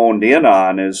sort of honed in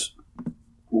on is,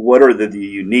 what are the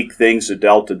unique things that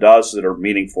Delta does that are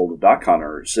meaningful to duck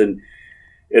hunters? And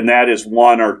that is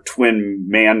one, our twin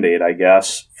mandate, I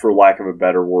guess, for lack of a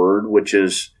better word, which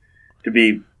is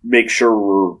to make sure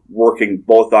we're working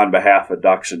both on behalf of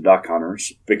ducks and duck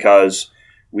hunters, because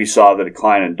we saw the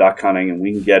decline in duck hunting, and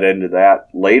we can get into that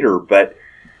later. But,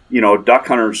 duck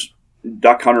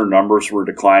hunter numbers were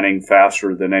declining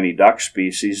faster than any duck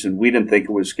species, and we didn't think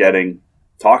it was getting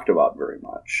talked about very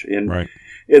much. Right.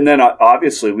 And then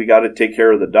obviously we got to take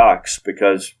care of the ducks,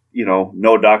 because,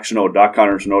 no ducks, no duck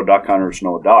hunters, no duck hunters,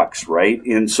 no ducks, right?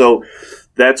 And so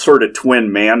that sort of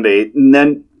twin mandate. And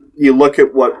then you look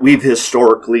at what we've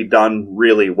historically done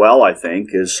really well, I think,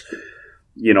 is,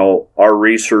 our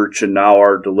research and now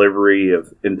our delivery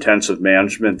of intensive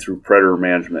management through predator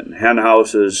management in hen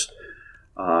houses,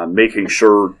 making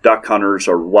sure duck hunters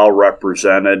are well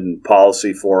represented in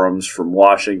policy forums from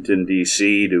Washington,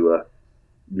 D.C. to a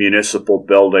municipal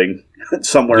building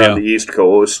somewhere on the East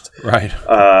Coast. Right.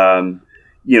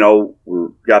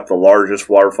 We've got the largest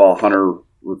waterfowl hunter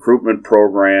recruitment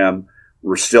program.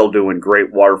 We're still doing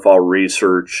great waterfowl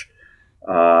research,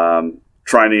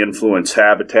 trying to influence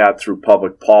habitat through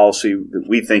public policy that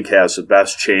we think has the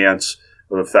best chance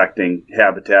of affecting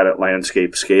habitat at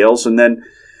landscape scales. And then,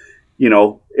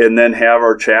 have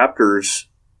our chapters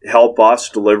help us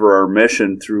deliver our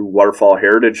mission through Waterfowl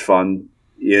Heritage Fund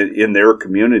in their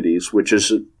communities, which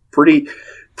is a pretty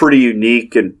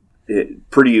unique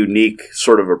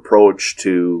sort of approach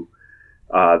to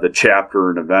the chapter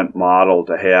and event model,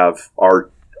 to have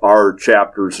our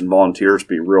chapters and volunteers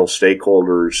be real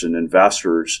stakeholders and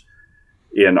investors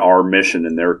in our mission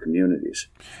in their communities.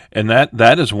 And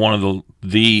that is one of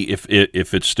the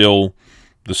if it's still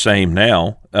the same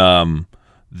now,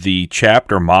 the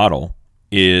chapter model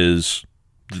is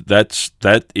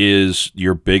that is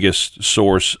your biggest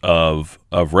source of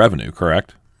revenue,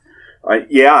 correct?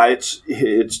 Yeah,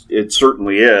 it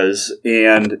certainly is,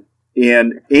 and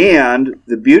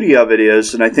the beauty of it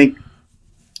is, and I think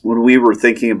when we were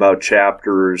thinking about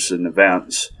chapters and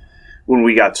events when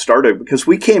we got started, because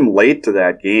we came late to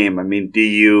that game. I mean,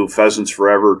 DU, Pheasants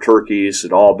Forever, Turkeys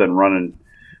had all been running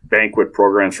banquet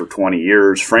programs for 20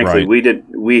 years. Frankly, right.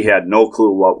 we had no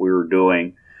clue what we were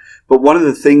doing. But one of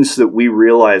the things that we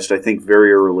realized, I think,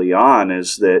 very early on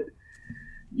is that,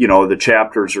 the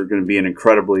chapters are going to be an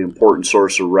incredibly important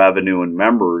source of revenue and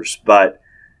members. But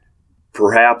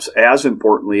perhaps as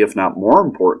importantly, if not more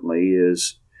importantly,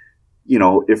 is,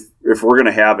 if we're going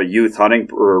to have a youth hunting,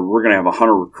 or we're going to have a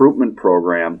hunter recruitment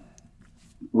program,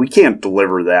 we can't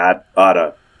deliver that out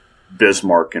of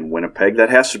Bismarck and Winnipeg. That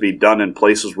has to be done in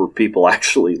places where people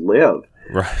actually live.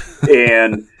 Right.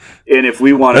 And if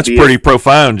we want to be, that's pretty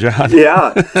profound, John.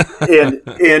 Yeah.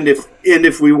 And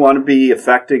if we want to be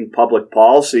affecting public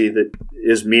policy that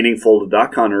is meaningful to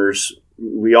duck hunters,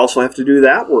 we also have to do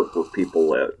that work where people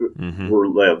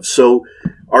live. So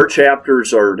our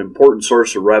chapters are an important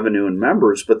source of revenue and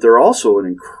members, but they're also an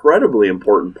incredibly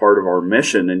important part of our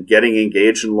mission in getting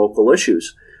engaged in local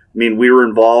issues. I mean, we were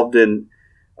involved in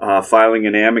filing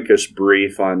an amicus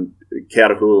brief on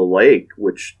Catahoula Lake,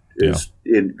 which is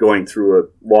in going through a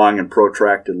long and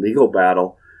protracted legal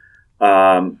battle.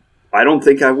 I don't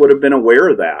think I would have been aware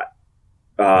of that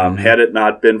had it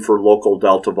not been for local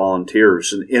Delta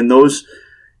volunteers. And in those,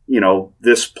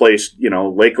 this place,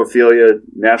 Lake Ophelia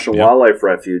National Wildlife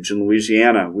Refuge in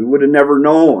Louisiana, we would have never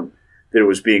known that it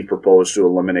was being proposed to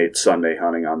eliminate Sunday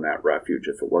hunting on that refuge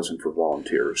if it wasn't for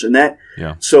volunteers. And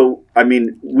so, I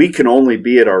mean, we can only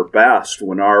be at our best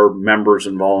when our members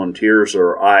and volunteers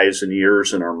are eyes and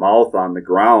ears and our mouth on the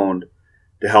ground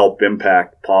to help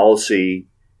impact policy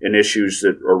and issues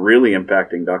that are really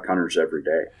impacting duck hunters every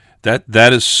day.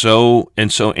 That is so, and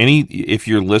so if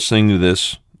you're listening to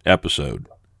this episode,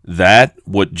 that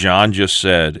what John just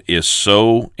said is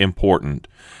so important.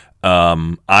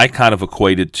 I kind of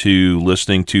equate it to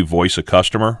listening to Voice of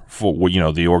Customer for,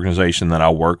 the organization that I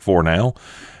work for now.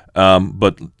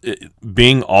 But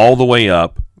being all the way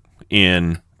up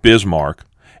in Bismarck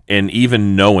and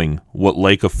even knowing what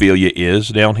Lake Ophelia is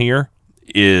down here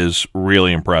is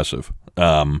really impressive.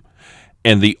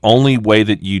 And the only way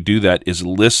that you do that is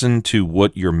listen to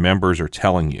what your members are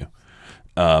telling you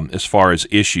as far as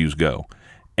issues go.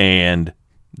 And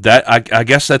that I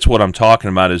guess that's what I'm talking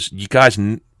about is you guys,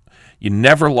 you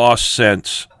never lost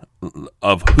sense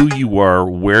of who you were,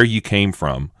 where you came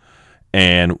from,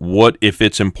 and what if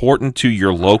it's important to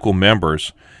your local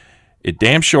members, it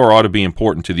damn sure ought to be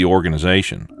important to the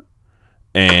organization.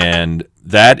 And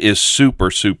that is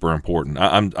super, super important.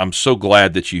 I'm so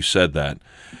glad that you said that.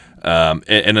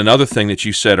 And another thing that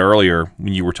you said earlier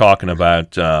when you were talking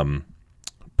about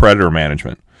predator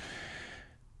management,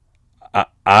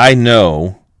 I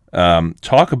know,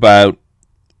 talk about,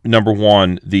 number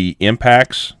one, the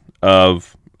impacts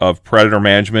of predator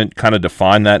management, kind of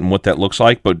define that and what that looks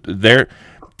like. But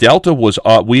Delta was,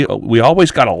 we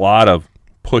always got a lot of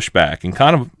pushback and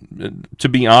kind of, to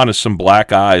be honest, some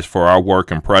black eyes for our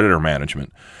work in predator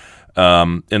management.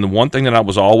 And the one thing that I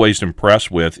was always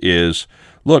impressed with is,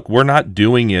 look, we're not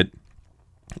doing it.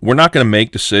 We're not going to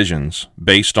make decisions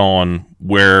based on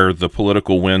where the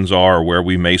political winds are or where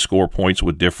we may score points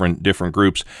with different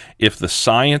groups. If the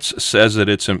science says that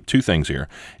it's two things here.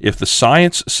 If the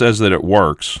science says that it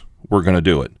works, we're going to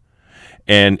do it.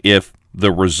 And if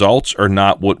the results are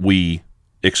not what we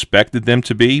expected them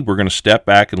to be, we're going to step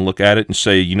back and look at it and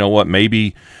say, you know what,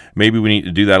 maybe we need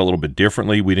to do that a little bit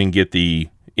differently. We didn't get the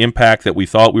impact that we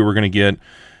thought we were going to get.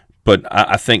 But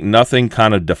I think nothing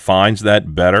kind of defines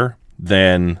that better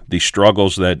than the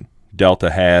struggles that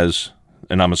Delta has,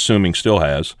 and I'm assuming still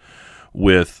has,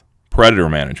 with predator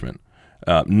management.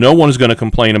 No one is going to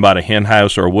complain about a hen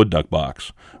house or a wood duck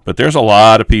box, but there's a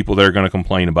lot of people that are going to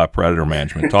complain about predator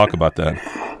management. Talk about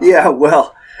that. Yeah,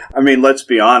 well, I mean, let's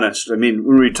be honest. I mean,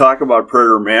 when we talk about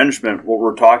predator management, what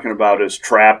we're talking about is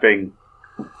trapping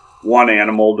one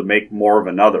animal to make more of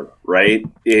another, right?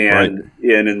 And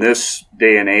in this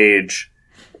day and age,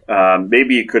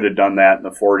 maybe you could have done that in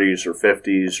the 40s or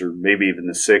 50s or maybe even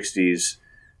the 60s,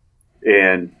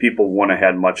 and people wouldn't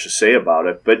have had much to say about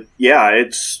it. But yeah,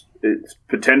 it's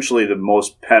potentially the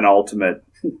most penultimate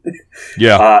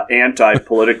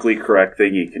anti-politically correct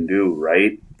thing you can do,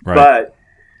 right? But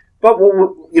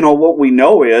what we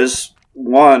know is,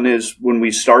 one is when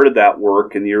we started that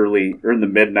work in the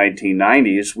mid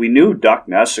 1990s, we knew duck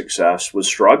nest success was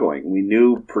struggling. We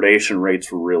knew predation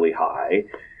rates were really high.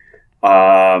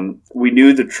 We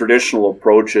knew the traditional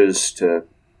approaches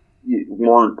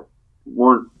weren't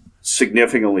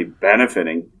significantly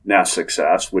benefiting nest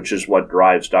success, which is what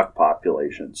drives duck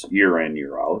populations year in,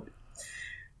 year out.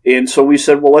 And so we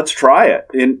said, well, let's try it.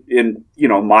 And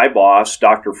my boss,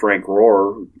 Dr. Frank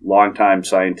Rohr, longtime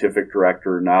scientific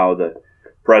director, now the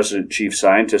president chief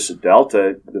scientist at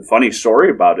Delta, the funny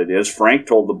story about it is Frank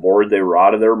told the board they were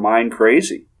out of their mind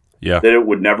crazy, that it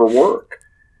would never work.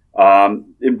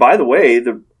 And by the way,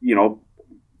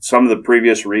 some of the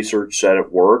previous research said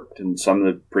it worked, and some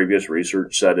of the previous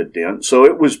research said it didn't. So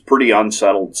it was pretty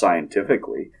unsettled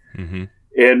scientifically. Mm-hmm.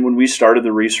 And when we started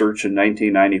the research in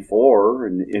 1994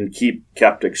 and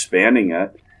kept expanding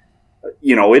it,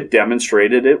 it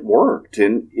demonstrated it worked.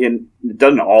 And it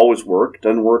doesn't always work. It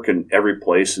doesn't work in every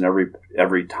place and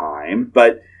every time.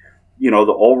 But the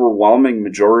overwhelming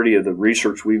majority of the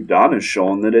research we've done has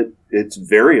shown that it's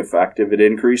very effective at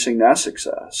increasing nest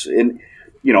success, and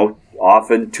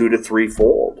often 2 to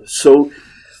 3-fold. So,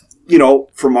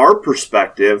 from our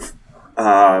perspective,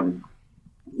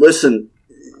 listen,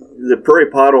 the Prairie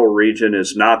Pothole region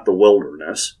is not the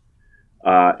wilderness.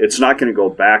 It's not going to go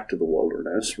back to the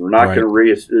wilderness. We're not going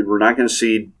to we're not going to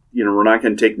see. We're not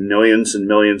going to take millions and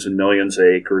millions and millions of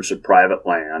acres of private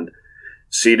land,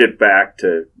 seed it back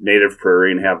to native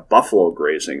prairie, and have buffalo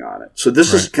grazing on it. So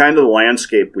this is kind of the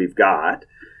landscape we've got.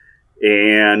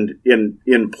 And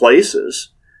in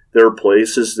places, there are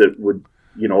places that would,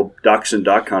 ducks and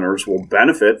duck hunters will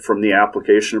benefit from the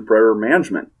application of predator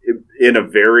management in a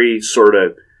very sort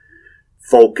of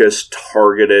focused,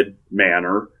 targeted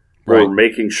manner. We're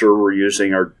making sure we're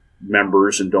using our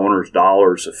members' and donors'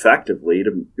 dollars effectively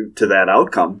to that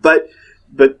outcome. But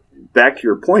back to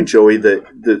your point, Joey,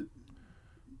 that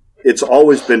it's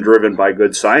always been driven by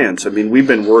good science. I mean, we've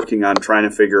been working on trying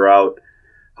to figure out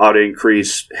how to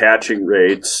increase hatching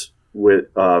rates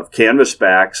with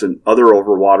canvasbacks and other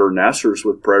overwater nesters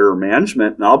with predator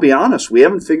management. And I'll be honest, we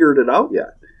haven't figured it out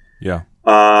yet. Yeah.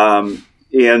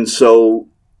 And so,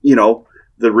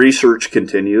 the research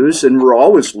continues, and we're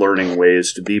always learning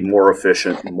ways to be more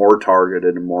efficient, more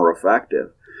targeted, and more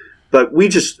effective. But we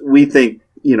think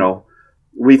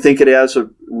it has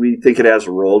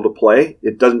a role to play.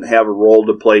 It doesn't have a role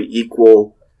to play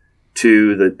equal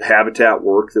to the habitat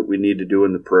work that we need to do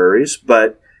in the prairies,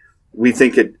 but we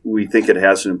think it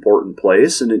has an important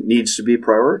place, and it needs to be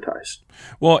prioritized.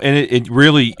 Well, and it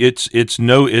really it's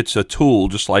a tool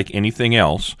just like anything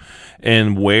else,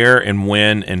 and where and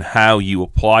when and how you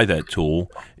apply that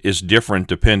tool is different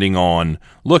depending on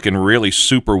in really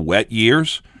super wet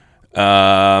years.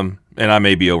 And I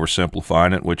may be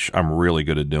oversimplifying it, which I'm really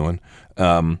good at doing.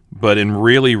 But in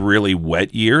really, really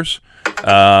wet years,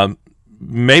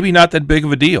 maybe not that big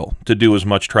of a deal to do as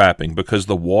much trapping because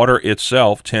the water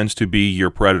itself tends to be your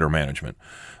predator management.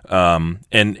 And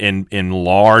in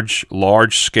large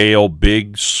scale,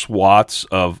 big swaths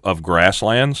of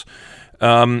grasslands,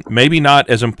 maybe not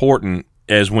as important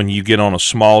as when you get on a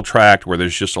small tract where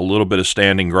there's just a little bit of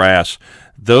standing grass.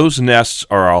 Those nests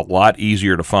are a lot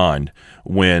easier to find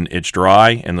when it's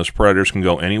dry and those predators can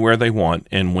go anywhere they want,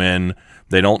 and when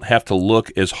they don't have to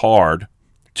look as hard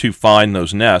to find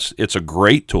those nests. It's a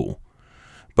great tool,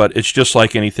 but it's just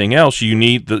like anything else. You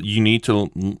need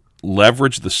to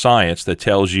leverage the science that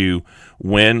tells you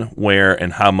when, where,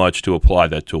 and how much to apply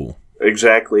that tool.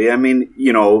 Exactly. I mean,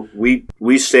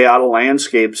 we stay out of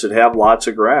landscapes that have lots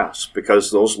of grass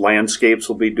because those landscapes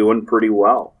will be doing pretty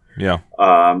well. Yeah.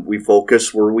 We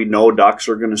focus where we know ducks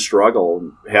are going to struggle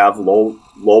and have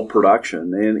low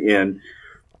production, and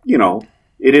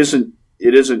it isn't.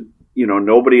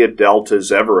 Nobody at Delta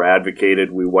has ever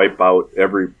advocated we wipe out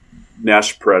every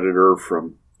nest predator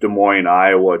from Des Moines,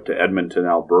 Iowa to Edmonton,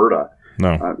 Alberta.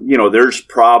 No. There's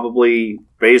probably,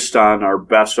 based on our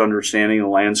best understanding of the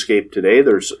landscape today,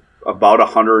 there's about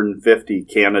 150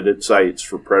 candidate sites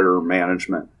for predator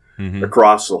management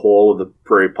across the whole of the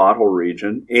prairie pothole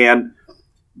region.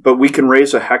 But we can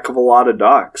raise a heck of a lot of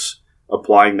ducks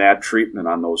applying that treatment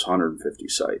on those 150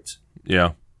 sites.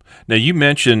 Yeah. Now, you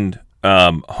mentioned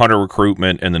hunter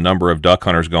recruitment and the number of duck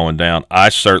hunters going down. I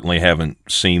certainly haven't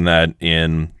seen that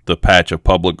in the patch of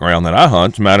public ground that I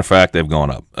hunt. As a matter of fact, they've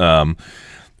gone up. Have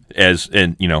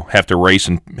to race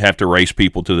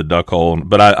people to the duck hole.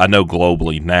 But I know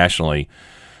globally, nationally,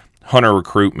 hunter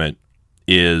recruitment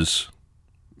is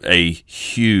a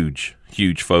huge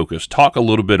focus. Talk a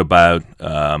little bit about,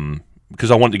 because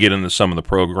I want to get into some of the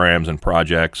programs and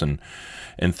projects and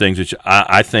things that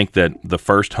I think that the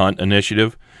First Hunt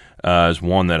initiative is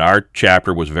one that our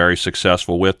chapter was very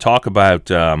successful with. Talk about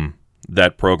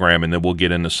that program, and then we'll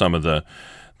get into some of the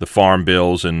farm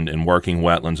bills and working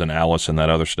wetlands and ALICE and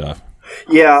that other stuff.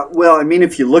 Yeah, well, I mean,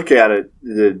 if you look at it,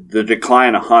 the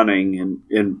decline of hunting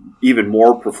and even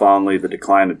more profoundly, the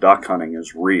decline of duck hunting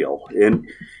is real. And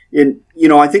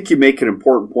I think you make an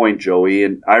important point, Joey.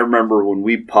 And I remember when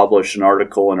we published an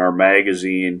article in our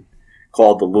magazine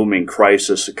called "The Looming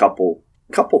Crisis" a couple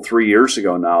 3 years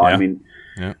ago now. Yeah. I mean,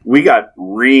 we got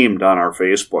reamed on our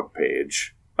Facebook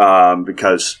page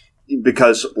because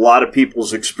a lot of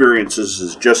people's experiences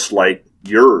is just like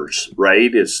yours,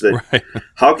 right? It's that right.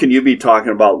 How can you be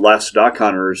talking about less duck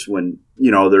hunters when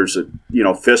there's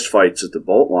fist fights at the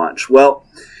boat launch? Well,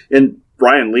 and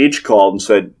Brian Leach called and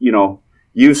said,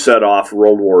 you set off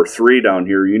World War III down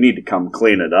here. You need to come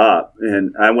clean it up.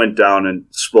 And I went down and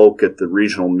spoke at the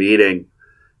regional meeting,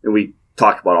 and we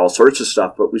talked about all sorts of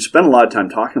stuff. But we spent a lot of time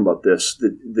talking about this.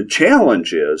 The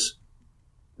challenge is,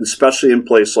 especially in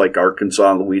places like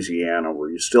Arkansas and Louisiana, where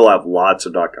you still have lots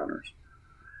of duck hunters,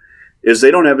 is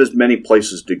they don't have as many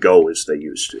places to go as they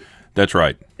used to. That's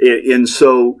right. And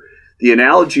so the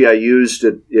analogy I used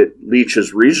at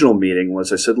Leach's regional meeting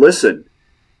was, I said, listen,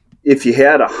 if you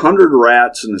had 100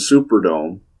 rats in the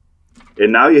Superdome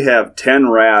and now you have 10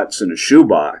 rats in a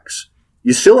shoebox,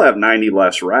 you still have 90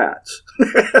 less rats.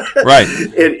 Right.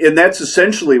 And that's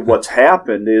essentially what's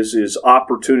happened is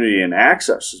opportunity and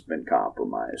access has been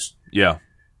compromised. Yeah.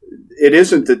 It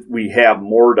isn't that we have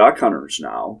more duck hunters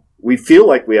now. We feel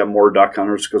like we have more duck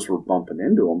hunters because we're bumping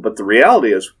into them. But the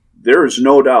reality is, there is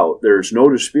no doubt, there is no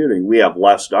disputing, we have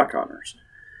less duck hunters.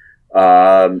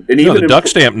 And even the duck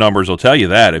stamp numbers will tell you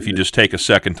that if you just take a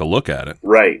second to look at it.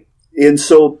 Right. And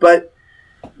so, but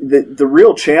the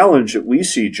real challenge that we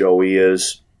see, Joey,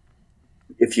 is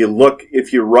if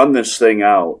you run this thing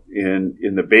out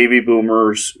in the baby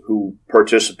boomers who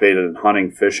participated in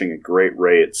hunting, fishing at great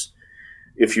rates,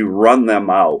 if you run them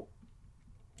out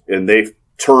and they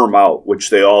term out, which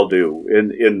they all do,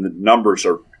 and the numbers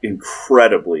are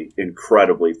incredibly,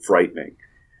 incredibly frightening.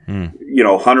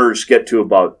 Hunters get to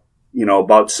about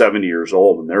 70 years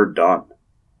old and they're done.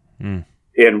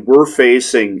 And we're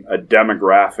facing a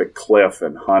demographic cliff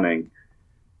in hunting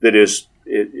that is,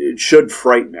 it should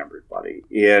frighten everybody.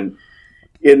 And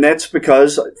that's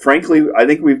because, frankly, I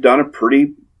think we've done a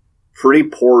pretty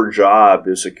poor job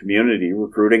as a community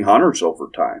recruiting hunters over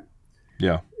time.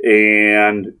 Yeah.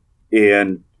 And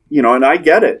I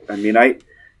get it. I mean, I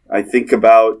think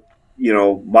about,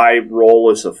 my role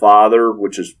as a father,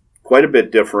 which is quite a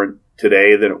bit different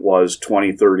today than it was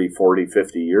 20, 30, 40,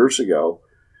 50 years ago.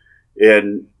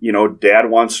 And, Dad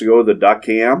wants to go to the duck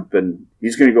camp, and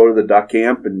he's going to go to the duck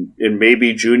camp, and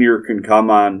maybe Junior can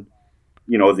come on,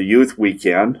 the youth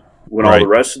weekend when all the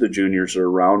rest of the juniors are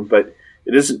around. But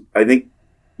it isn't, I think,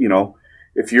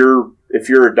 if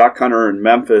you're a duck hunter in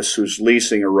Memphis who's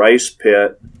leasing a rice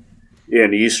pit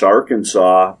in East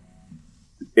Arkansas,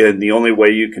 and the only way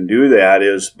you can do that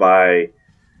is by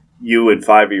you and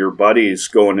 5 of your buddies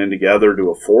going in together to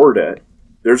afford it,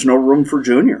 there's no room for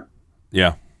Junior.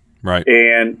 Yeah, right.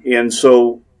 And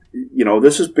so,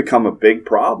 this has become a big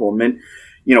problem. And,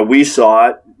 we saw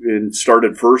it and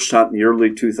started first hunt in the early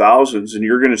 2000s, and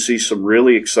you're going to see some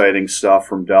really exciting stuff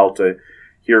from Delta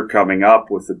here coming up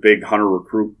with the big hunter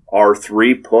recruit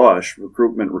R3 push,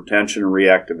 recruitment, retention, and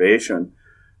reactivation.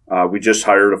 We just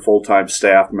hired a full-time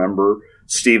staff member,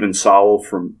 Stephen Sowell,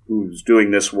 who's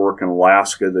doing this work in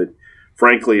Alaska that,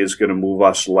 frankly, is going to move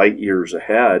us light years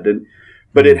ahead.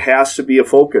 But it has to be a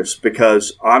focus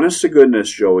because, honest to goodness,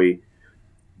 Joey,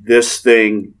 this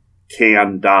thing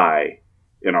can die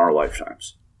in our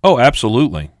lifetimes. Oh,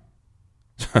 absolutely.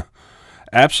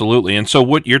 Absolutely. And so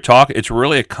what you're talking, it's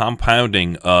really a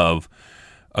compounding of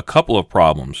a couple of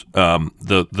problems.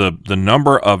 The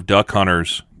number of duck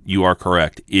hunters, you are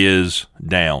correct, is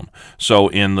down. So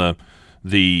in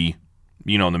the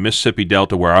Mississippi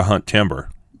Delta where I hunt timber,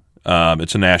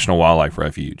 it's a national wildlife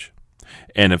refuge.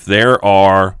 And if there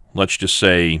are, let's just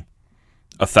say,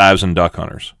 1,000 duck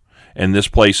hunters, and this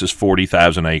place is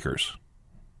 40,000 acres,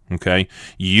 okay,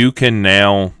 you can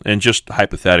now, and just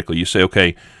hypothetically, you say,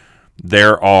 okay,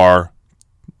 there are,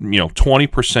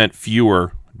 20%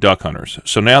 fewer duck hunters.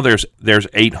 So now there's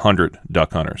 800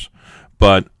 duck hunters,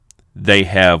 but they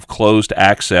have closed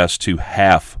access to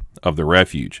half of the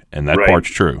refuge, and that part's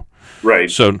true. Right.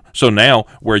 So now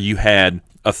where you had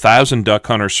 1,000 duck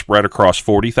hunters spread across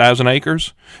 40,000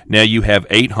 acres, now you have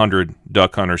 800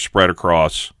 duck hunters spread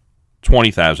across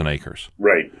 20,000 acres.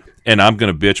 Right. And I'm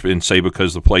going to bitch and say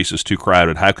because the place is too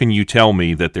crowded, how can you tell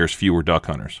me that there's fewer duck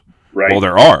hunters? Right. Well,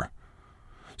 there are.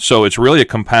 So it's really a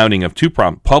compounding of two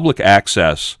problems. Public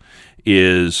access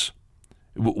is,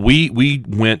 we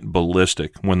went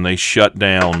ballistic when they shut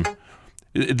down.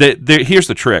 Here's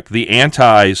the trick. The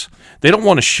antis, they don't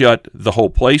want to shut the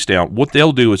whole place down. What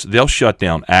they'll do is they'll shut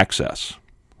down access.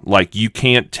 Like you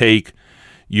can't take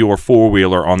your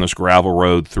four-wheeler on this gravel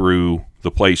road through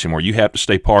the place anymore. You have to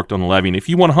stay parked on the levee. And if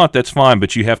you want to hunt, that's fine,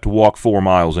 but you have to walk 4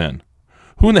 miles in.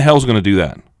 Who in the hell is going to do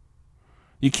that?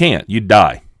 You can't. You'd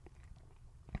die.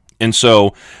 And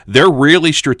so they're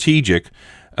really strategic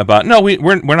about, no,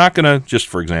 we're not going to, just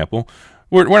for example,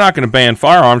 we're not going to ban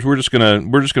firearms. We're just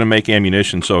going to make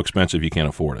ammunition so expensive you can't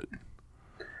afford it.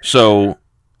 So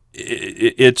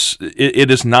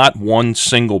it is not one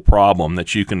single problem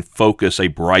that you can focus a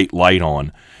bright light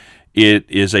on. It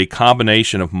is a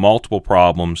combination of multiple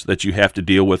problems that you have to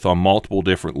deal with on multiple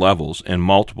different levels in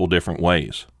multiple different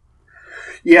ways.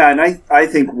 Yeah, and I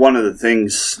think one of the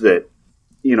things that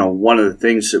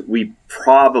we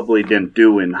probably didn't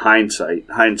do in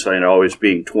hindsight always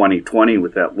being 2020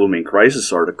 with that looming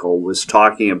crisis article, was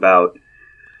talking about,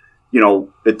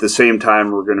 at the same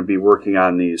time we're going to be working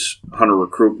on these hunter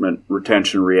recruitment,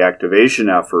 retention, reactivation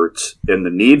efforts and the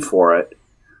need for it.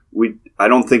 I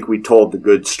don't think we told the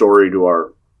good story to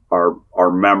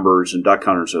our members and duck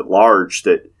hunters at large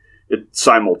that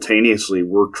simultaneously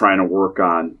we're trying to work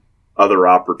on other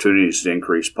opportunities to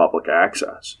increase public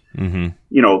access.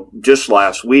 Mm-hmm. Just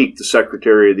last week, the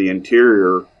Secretary of the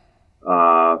Interior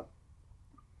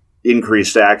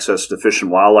increased access to Fish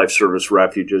and Wildlife Service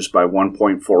refuges by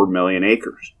 1.4 million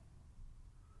acres.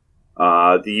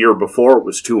 The year before, it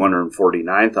was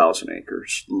 249,000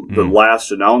 acres. Mm-hmm. The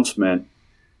last announcement,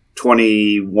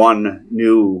 21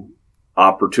 new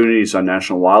opportunities on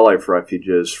national wildlife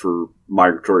refuges for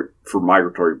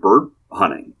migratory bird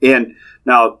hunting. And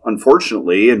now,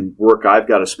 unfortunately, in work I've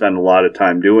got to spend a lot of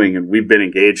time doing, and we've been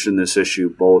engaged in this issue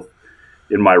both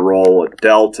in my role at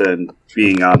Delta and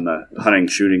being on the Hunting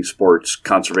Shooting Sports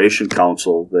Conservation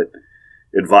Council that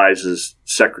advises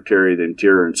Secretary of the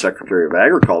Interior and Secretary of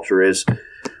Agriculture, is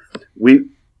we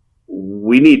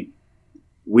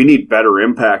need better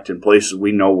impact in places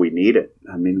we know we need it.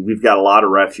 I mean, we've got a lot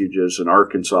of refuges in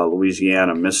Arkansas,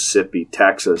 Louisiana, Mississippi,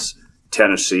 Texas,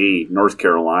 Tennessee, North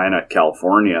Carolina,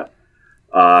 California,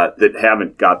 that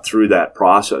haven't got through that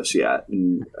process yet.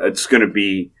 And it's going to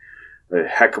be a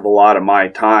heck of a lot of my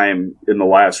time in the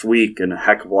last week, and a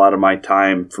heck of a lot of my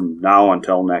time from now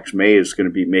until next May is going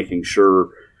to be making sure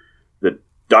that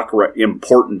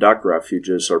important duck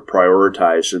refuges are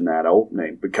prioritized in that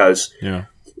opening, because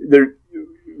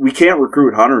we can't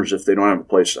recruit hunters if they don't have a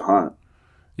place to hunt.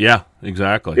 Yeah,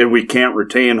 exactly. And we can't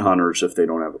retain hunters if they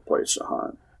don't have a place to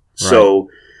hunt. Right. So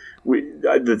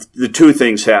the two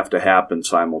things have to happen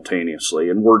simultaneously,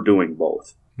 and we're doing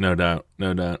both. No doubt.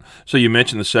 So you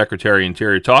mentioned the Secretary of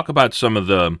Interior. Talk about some of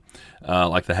the,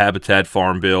 like the Habitat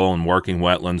Farm Bill and working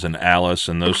wetlands and ALICE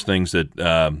and those things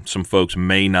that some folks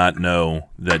may not know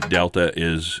that Delta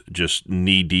is just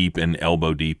knee-deep and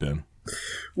elbow-deep in.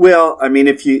 Well, I mean,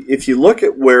 if you look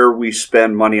at where we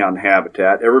spend money on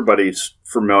habitat, everybody's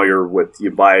familiar with,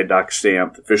 you buy a duck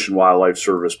stamp, the Fish and Wildlife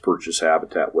Service purchase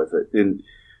habitat with it. And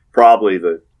probably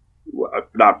the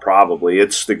not probably,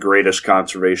 it's the greatest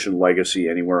conservation legacy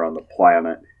anywhere on the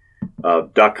planet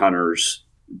of duck hunters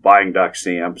buying duck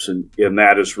stamps, and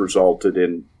that has resulted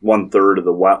in 1/3 of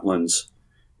the wetlands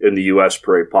in the U.S.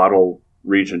 prairie pothole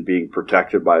region being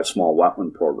protected by a small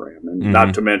wetland program, and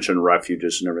not to mention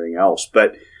refuges and everything else.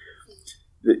 But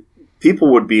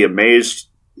people would be amazed,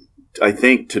 I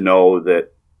think, to know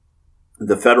that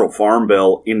the federal farm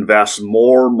bill invests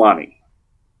more money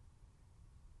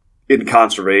in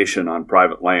conservation on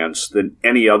private lands than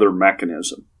any other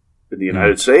mechanism in the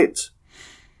United States.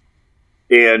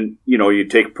 And, you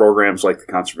take programs like the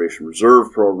Conservation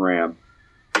Reserve Program.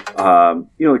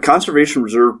 The Conservation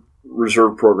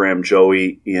Reserve Program,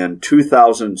 Joey, in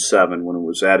 2007, when it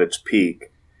was at its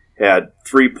peak, had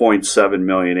 3.7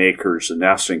 million acres of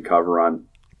nesting cover on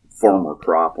former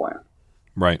cropland.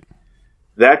 Right.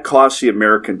 That costs the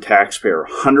American taxpayer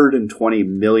 $120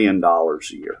 million a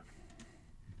year.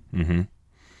 Mm-hmm.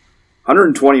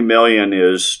 $120 million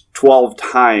is 12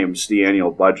 times the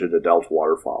annual budget of Delta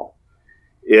Waterfowl.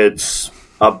 It's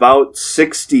about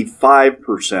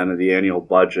 65% of the annual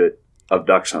budget of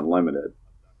Ducks Unlimited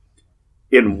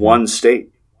in one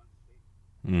state.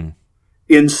 Mm.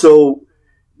 And so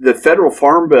the federal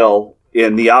farm bill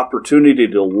and the opportunity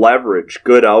to leverage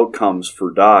good outcomes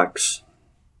for ducks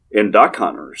and duck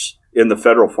hunters in the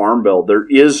federal farm bill, there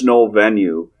is no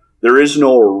venue, there is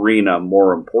no arena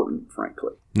more important,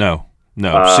 frankly. No.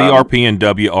 CRP and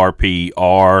WRP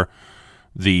are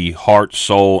the heart,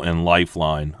 soul, and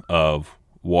lifeline of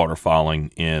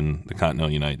waterfowling in the continental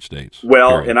United States.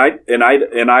 Well, period. and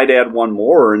I'd add one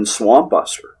more in Swamp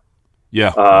Buster.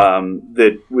 Yeah.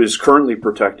 That was currently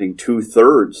protecting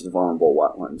 2/3 of the vulnerable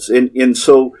wetlands. And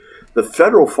so the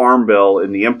federal farm bill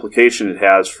and the implication it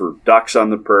has for ducks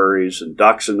on the prairies and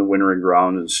ducks in the wintering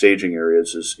ground and staging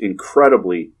areas is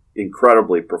incredibly,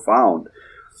 incredibly profound.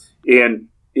 And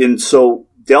so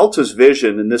Delta's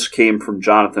vision, and this came from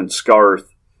Jonathan Scarth,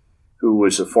 who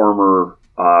was a former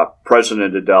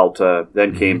president of Delta,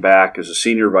 then came back as a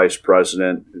senior vice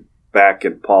president, back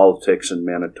in politics in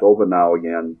Manitoba now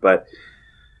again. But,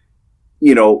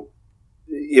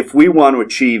 if we want to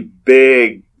achieve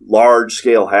big,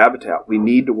 large-scale habitat, we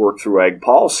need to work through ag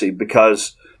policy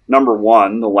because, number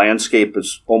one, the landscape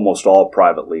is almost all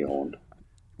privately owned.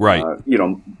 Right.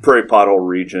 Prairie pothole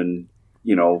region,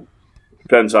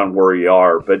 depends on where you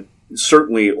are, but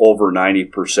certainly over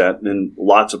 90%, and in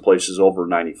lots of places over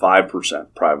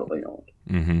 95% privately owned.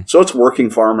 Mm-hmm. So it's working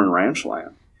farm and ranch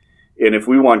land. And if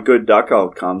we want good duck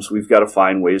outcomes, we've got to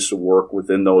find ways to work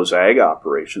within those ag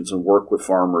operations and work with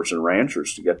farmers and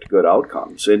ranchers to get to good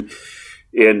outcomes. And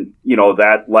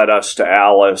that led us to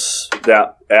ALICE.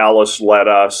 That ALICE led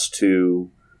us to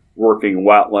Working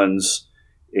Wetlands.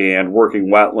 And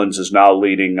Working Wetlands is now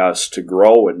leading us to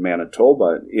GROW in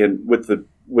Manitoba,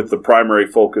 with the primary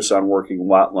focus on Working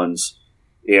Wetlands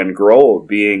and GROW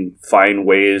being find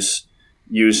ways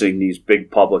using these big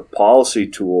public policy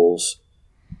tools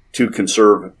to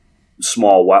conserve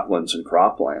small wetlands and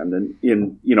cropland.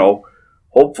 And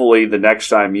hopefully the next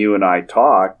time you and I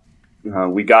talk,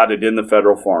 we got it in the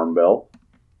federal farm bill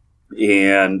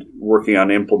and working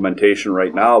on implementation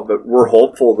right now, but we're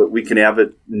hopeful that we can have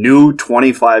a new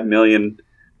 $25 million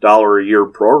a year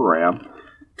program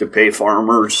to pay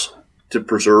farmers to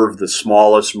preserve the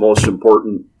smallest, most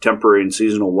important temporary and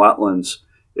seasonal wetlands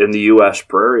in the U.S.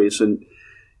 prairies. And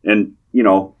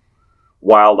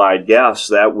wild-eyed guess,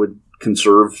 that would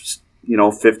conserve,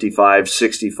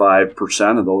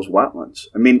 55-65% of those wetlands.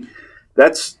 I mean,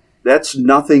 that's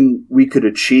nothing we could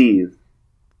achieve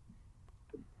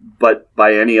but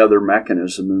by any other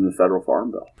mechanism than the federal farm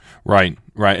bill. Right.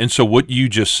 And so what you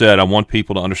just said, I want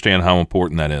people to understand how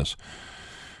important that is.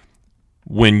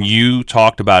 When you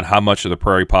talked about how much of the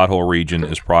prairie pothole region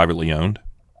is privately owned,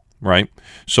 right?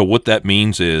 So what that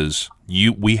means is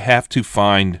we have to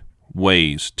find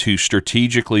ways to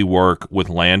strategically work with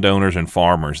landowners and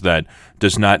farmers that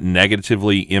does not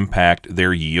negatively impact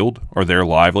their yield or their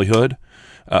livelihood,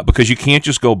 because you can't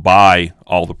just go buy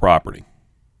all the property.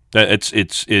 It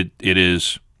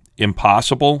is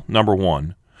impossible, number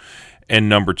one, and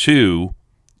number two,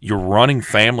 you're running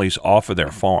families off of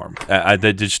their farm.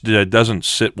 That doesn't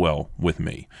sit well with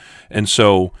me. And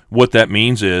so what that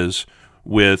means is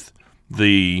with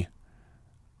the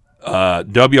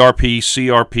WRP,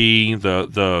 CRP,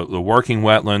 the working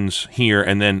wetlands here,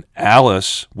 and then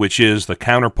ALICE, which is the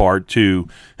counterpart to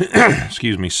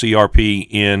CRP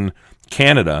in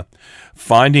Canada,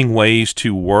 finding ways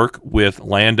to work with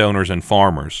landowners and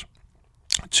farmers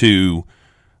to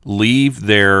leave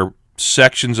their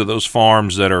sections of those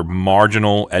farms that are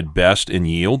marginal at best in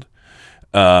yield,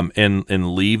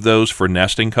 and leave those for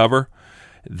nesting cover,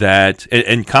 that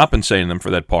and compensating them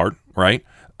for that part, right?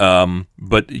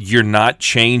 But you're not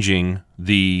changing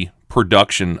the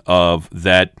production of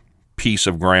that piece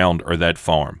of ground or that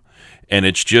farm. And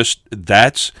it's just,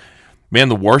 man,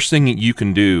 the worst thing that you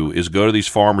can do is go to these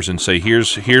farmers and say,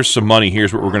 here's some money,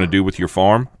 here's what we're going to do with your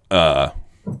farm.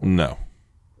 No.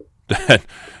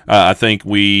 I think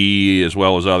we, as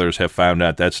well as others, have found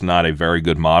out that's not a very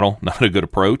good model, not a good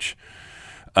approach.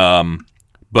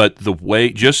 But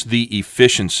just the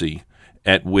efficiency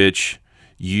at which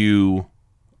you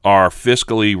are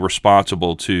fiscally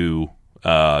responsible to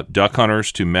duck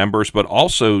hunters, to members, but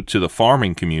also to the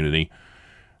farming community,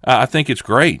 I think it's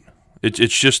great.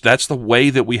 It's just that's the way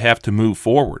that we have to move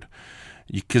forward.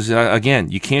 Because, again,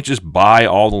 you can't just buy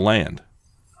all the land.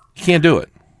 You can't do it.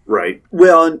 Right.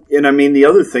 Well, and I mean, the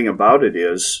other thing about it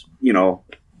is,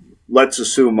 let's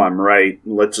assume I'm right.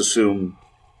 Let's assume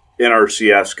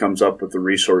NRCS comes up with the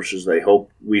resources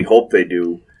we hope they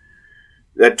do.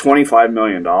 That $25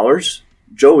 million,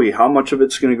 Joey, how much of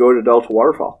it's going to go to Delta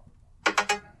Waterfowl?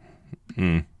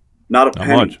 Not a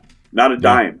penny. Much. Not a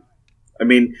dime. Yeah. I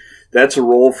mean, that's a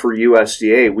role for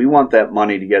USDA. We want that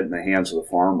money to get in the hands of the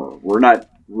farmer. We're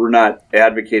not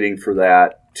advocating for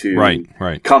that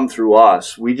to come through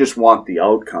us. We just want the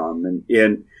outcome.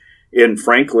 And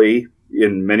frankly,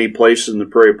 in many places in the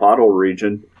Prairie Pothole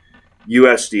region,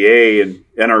 USDA and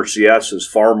NRCS is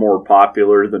far more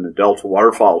popular than a Delta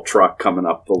Waterfowl truck coming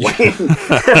up the lane.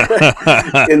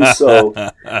 And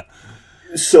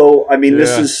so I mean,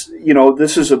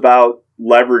 this is about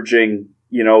leveraging,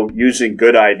 using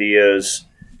good ideas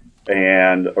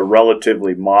and a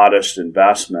relatively modest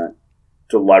investment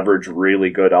to leverage really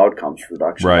good outcomes for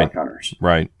duck hunters.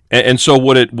 Right. And so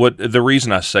the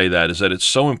reason I say that is that it's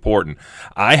so important.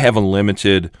 I have a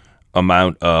limited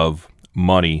amount of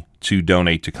money to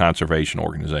donate to conservation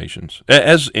organizations,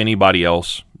 as anybody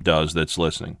else does that's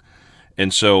listening.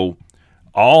 And so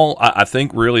I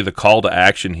think really the call to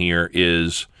action here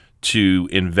is to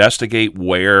investigate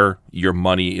where your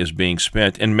money is being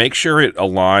spent and make sure it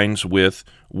aligns with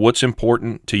what's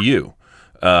important to you.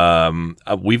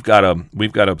 We've got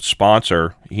a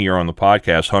sponsor here on the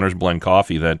podcast, Hunter's Blend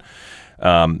Coffee, that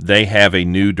they have a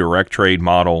new direct trade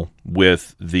model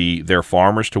with their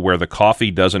farmers to where the coffee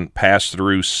doesn't pass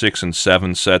through 6 and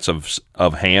 7 sets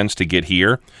of hands to get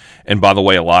here. And by the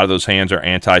way, a lot of those hands are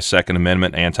anti-Second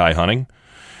Amendment, anti-hunting.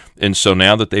 And so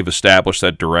now that they've established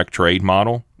that direct trade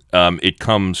model, it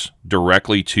comes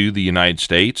directly to the United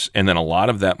States, and then a lot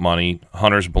of that money,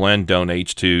 Hunter's Blend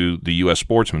donates to the U.S.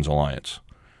 Sportsman's Alliance,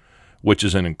 which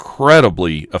is an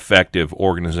incredibly effective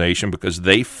organization because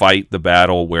they fight the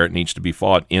battle where it needs to be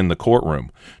fought in the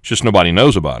courtroom. It's just nobody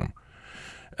knows about them.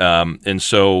 And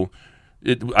so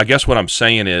I guess what I'm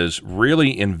saying is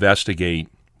really investigate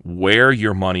where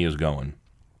your money is going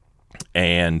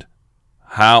and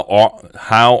how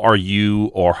are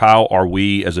you or how are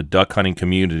we as a duck hunting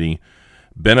community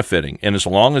benefiting. And as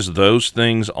long as those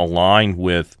things align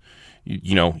with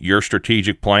your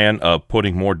strategic plan of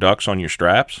putting more ducks on your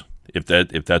straps, if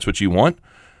that's what you want,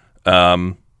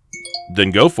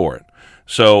 then go for it.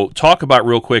 So talk about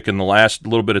real quick in the last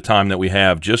little bit of time that we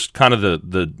have, just kind of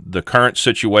the current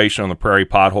situation on the Prairie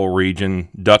Pothole region,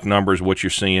 duck numbers, what you're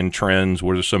seeing, trends,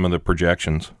 what are some of the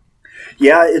projections?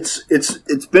 Yeah,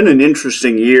 it's been an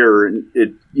interesting year.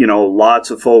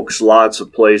 Lots of folks, lots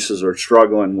of places are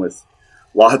struggling with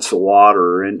lots of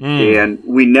water, and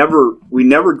we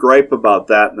never gripe about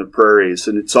that in the prairies.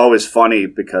 And it's always funny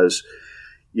because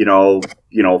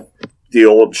the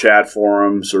old chat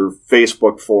forums or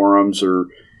Facebook forums, or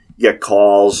get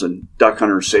calls and duck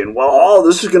hunters saying, well,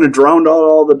 this is going to drown out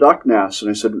all the duck nests. And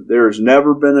I said, there's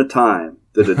never been a time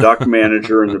that a duck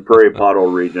manager in the Prairie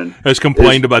Pothole region has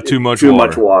complained about too much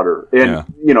water. And,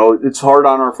 it's hard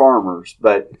on our farmers,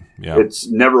 but it's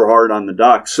never hard on the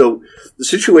ducks. So the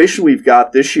situation we've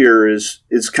got this year is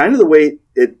kind of the way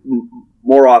it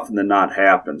more often than not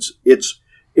happens.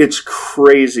 It's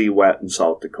crazy wet in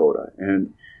South Dakota,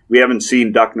 and we haven't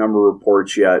seen duck number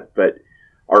reports yet, but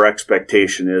our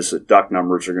expectation is that duck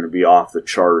numbers are going to be off the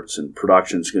charts and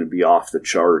production is going to be off the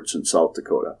charts in South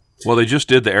Dakota. Well, they just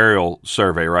did the aerial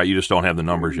survey, right? You just don't have the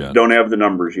numbers yet. Don't have the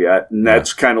numbers yet, and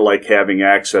that's kind of like having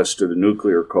access to the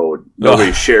nuclear code.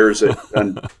 Nobody shares it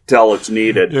until it's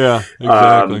needed. Yeah,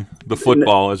 exactly. The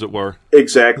football, as it were.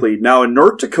 Exactly. Now, in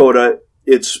North Dakota,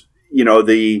 it's,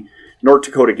 the North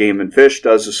Dakota Game and Fish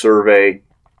does a survey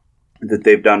that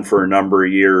they've done for a number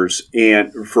of years,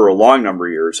 and for a long number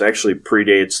of years, actually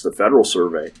predates the federal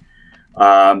survey.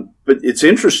 But it's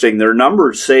interesting. Their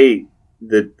numbers say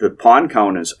that the pond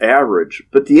count is average,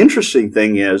 but the interesting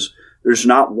thing is there's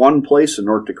not one place in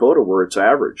North Dakota where it's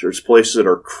average. There's places that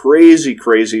are crazy,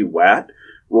 crazy wet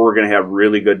where we're going to have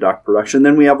really good duck production.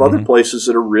 Then we have other places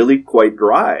that are really quite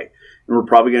dry, and we're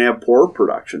probably going to have poor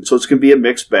production. So it's going to be a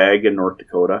mixed bag in North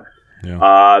Dakota.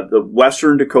 Yeah. The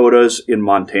Western Dakotas in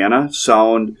Montana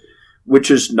sound,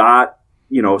 which is not,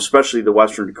 especially the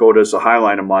Western Dakotas, the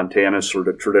highline of Montana, sort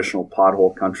of traditional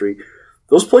pothole country.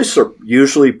 Those places are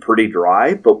usually pretty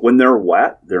dry, but when they're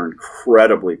wet, they're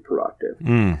incredibly productive.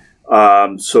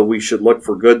 So we should look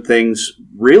for good things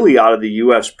really out of the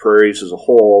U.S. prairies as a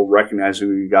whole, recognizing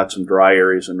we've got some dry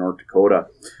areas in North Dakota.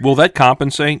 Will that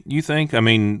compensate, you think? I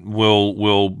mean,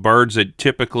 will birds that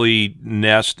typically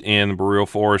nest in the boreal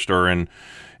forest or in,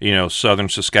 southern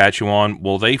Saskatchewan,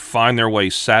 will they find their way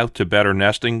south to better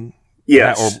nesting?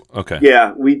 Yes. Okay.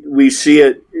 Yeah, we see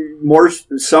it more,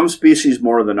 some species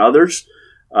more than others.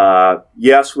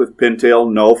 Yes, with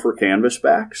pintail, no for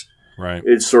canvasbacks. Right.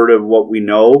 It's sort of what we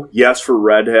know. Yes, for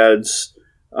redheads,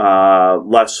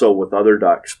 less so with other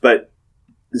ducks. But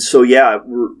so, yeah,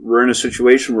 we're in a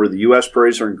situation where the U.S.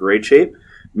 prairies are in great shape.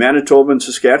 Manitoba and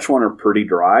Saskatchewan are pretty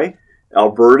dry.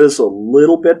 Alberta's a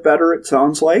little bit better, it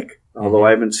sounds like, although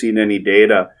I haven't seen any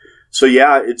data. So,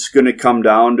 yeah, it's going to come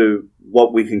down to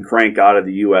what we can crank out of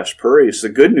the U.S. prairies. The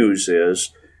good news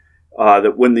is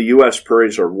that when the U.S.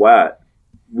 prairies are wet,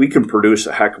 we can produce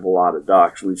a heck of a lot of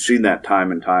ducks. We've seen that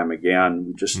time and time again.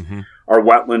 We just our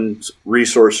wetlands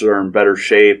resources are in better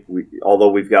shape.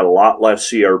 Although we've got a lot less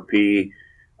CRP,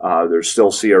 there's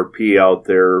still CRP out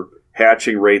there.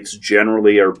 Hatching rates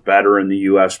generally are better in the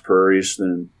U.S. prairies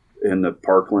than in the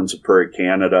parklands of Prairie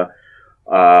Canada.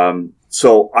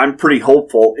 So I'm pretty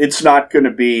hopeful. It's not going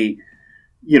to be,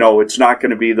 it's not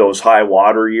going to be those high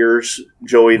water years,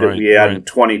 Joey, that we had in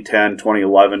 2010,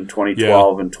 2011,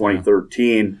 2012, and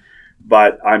 2013.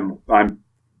 But I'm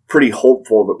pretty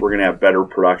hopeful that we're going to have better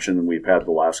production than we've had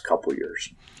the last couple of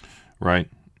years. Right.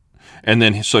 And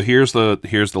then, so here's the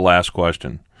last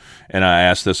question. And I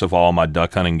ask this of all my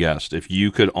duck hunting guests. If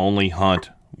you could only hunt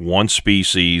one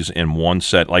species in one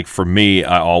set, like for me,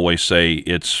 I always say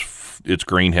it's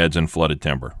greenheads and flooded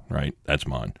timber, right? That's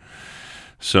mine.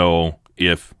 So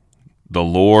if the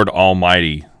Lord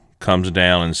Almighty comes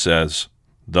down and says,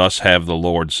 "Thus have the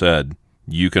Lord said,"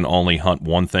 you can only hunt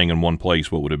one thing in one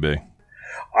place, what would it be?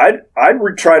 I'd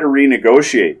try to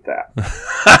renegotiate that.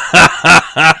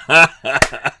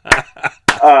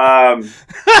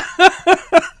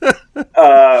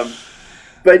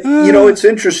 But it's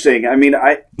interesting. I mean,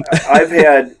 I've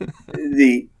had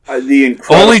the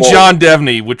incredible. Only John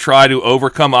Devney would try to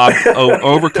overcome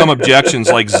objections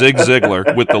like Zig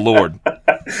Ziglar with the Lord.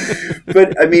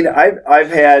 But I mean, I've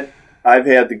had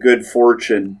the good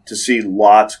fortune to see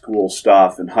lots of cool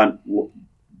stuff and hunt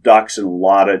ducks in a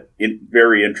lot of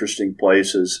very interesting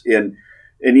places. And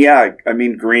yeah, I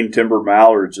mean, green timber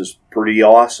mallards is pretty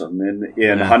awesome,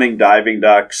 and hunting diving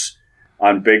ducks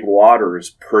on big water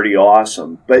is pretty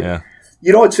awesome. But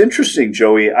it's interesting,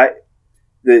 Joey.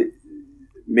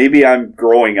 Maybe I'm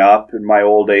growing up in my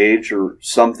old age or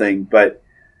something, but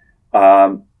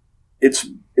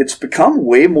it's become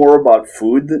way more about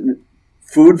food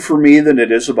for me than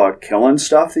it is about killing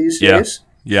stuff these days.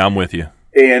 Yeah, I'm with you.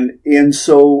 And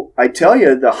so I tell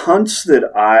you, the hunts that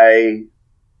I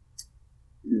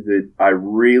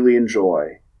really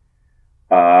enjoy,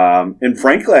 and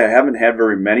frankly, I haven't had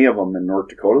very many of them in North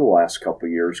Dakota the last couple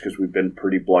of years because we've been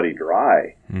pretty bloody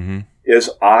dry,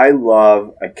 is I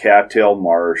love a cattail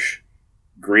marsh,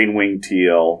 green-winged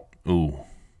teal,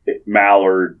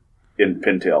 mallard, and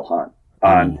pintail hunt.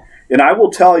 And I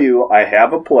will tell you, I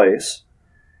have a place,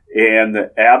 and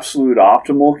the absolute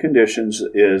optimal conditions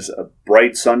is a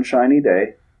bright, sunshiny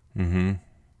day,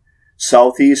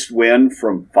 southeast wind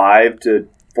from 5 to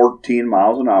 14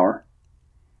 miles an hour,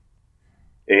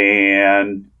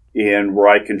 and where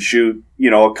I can shoot,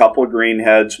 a couple of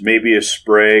greenheads, maybe a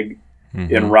sprig,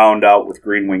 and round out with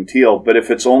green-winged teal. But if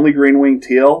it's only green-winged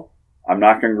teal, I'm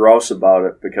not going to grouse about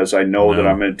it because I know that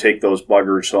I'm going to take those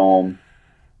buggers home,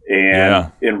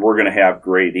 and we're going to have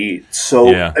great eats.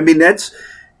 So, I mean, that's,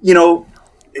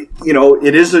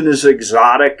 it isn't as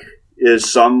exotic as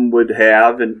some would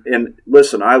have. And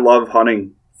listen, I love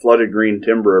hunting flooded green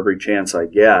timber every chance I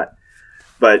get.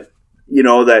 But,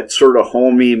 that sort of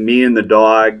homey, me and the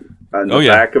dog on the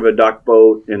back of a duck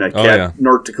boat in a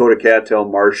North Dakota cattail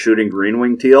marsh shooting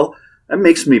green-winged teal, that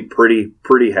makes me pretty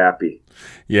happy.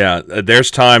 Yeah,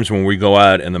 there's times when we go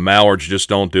out and the mallards just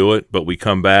don't do it, but we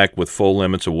come back with full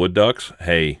limits of wood ducks.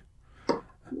 Hey,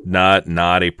 not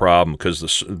a problem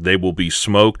because they will be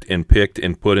smoked and picked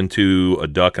and put into a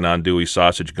duck and andouille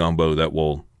sausage gumbo that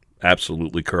will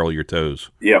absolutely curl your toes.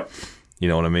 Yep. You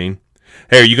know what I mean?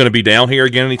 Hey, are you going to be down here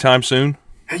again anytime soon?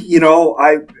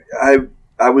 I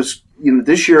was,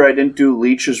 this year I didn't do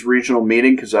Leach's regional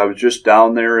meeting because I was just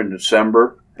down there in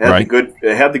December. I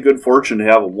had the good fortune to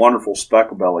have a wonderful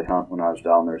speckled belly hunt when I was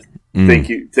down there.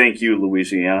 Thank you,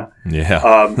 Louisiana.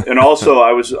 Yeah. And also,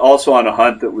 I was also on a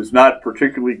hunt that was not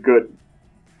particularly good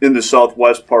in the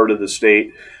southwest part of the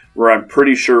state, where I'm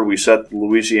pretty sure we set the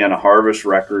Louisiana harvest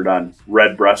record on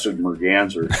red-breasted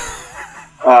merganser.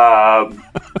 I'm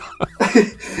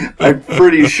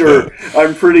pretty sure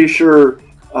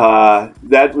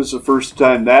that was the first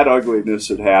time that ugliness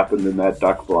had happened in that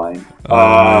duck blind.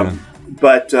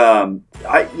 But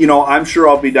I'm sure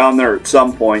I'll be down there at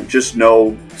some point. Just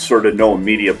no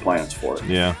immediate plans for it.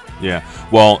 Yeah.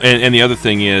 Well, and the other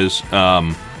thing is,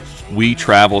 we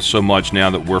travel so much now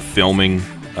that we're filming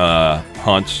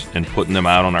hunts and putting them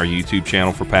out on our YouTube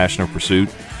channel for Passion of Pursuit.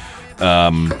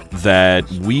 That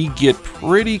we get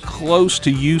pretty close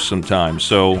to you sometimes.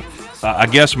 So I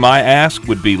guess my ask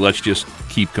would be, let's just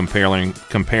keep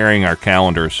comparing our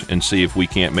calendars and see if we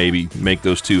can't maybe make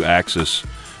those two axes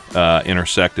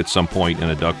intersect at some point in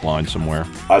a duck blind somewhere.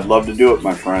 I'd love to do it,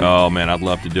 my friend. Oh, man, I'd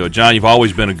love to do it. John, you've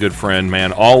always been a good friend,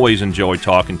 man. Always enjoyed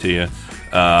talking to you.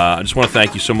 I just want to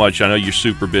thank you so much. I know you're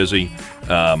super busy,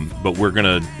 but we're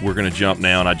gonna jump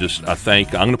now, and I'm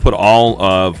gonna put all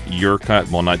of your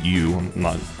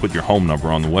put your home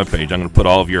number on the webpage. I'm gonna put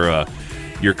all of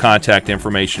your contact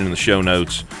information in the show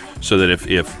notes, so that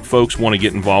if folks want to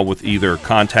get involved with either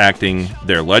contacting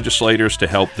their legislators to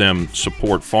help them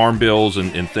support farm bills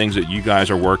and things that you guys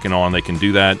are working on, they can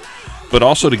do that. But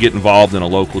also to get involved in a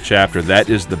local chapter, that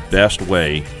is the best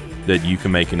way that you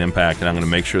can make an impact, and I'm going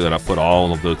to make sure that I put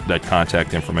all of that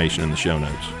contact information in the show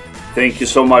notes. Thank you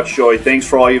so much, Joey. Thanks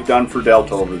for all you've done for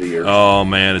Delta over the years. Oh,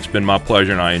 man, it's been my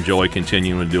pleasure, and I enjoy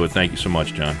continuing to do it. Thank you so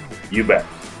much, John. You bet.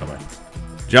 Bye-bye.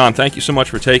 John, thank you so much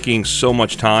for taking so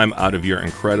much time out of your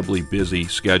incredibly busy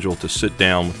schedule to sit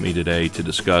down with me today to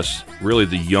discuss really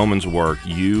the yeoman's work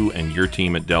you and your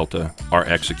team at Delta are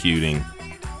executing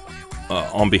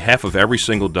on behalf of every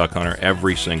single duck hunter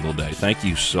every single day. Thank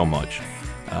you so much.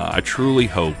 I truly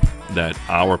hope that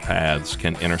our paths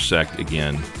can intersect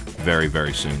again very,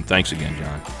 very soon. Thanks again,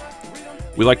 John.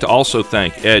 We'd like to also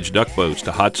thank Edge Duck Boats,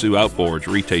 Tohatsu Outboards,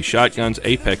 Rite Shotguns,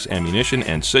 Apex Ammunition,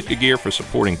 and Sitka Gear for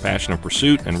supporting Passion of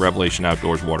Pursuit and Revelation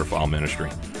Outdoors Waterfowl Ministry.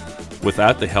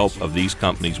 Without the help of these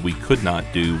companies, we could not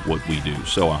do what we do.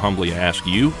 So I humbly ask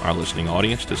you, our listening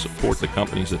audience, to support the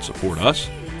companies that support us.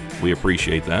 We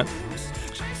appreciate that.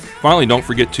 Finally, don't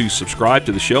forget to subscribe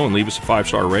to the show and leave us a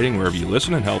 5-star rating wherever you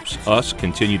listen. It helps us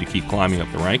continue to keep climbing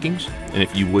up the rankings. And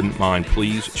if you wouldn't mind,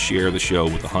 please share the show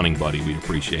with a hunting buddy. We'd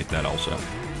appreciate that also.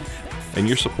 And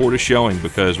your support is showing,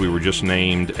 because we were just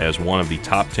named as one of the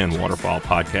top 10 waterfowl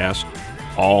podcasts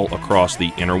all across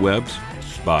the interwebs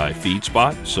by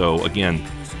FeedSpot. So again,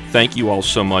 thank you all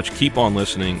so much. Keep on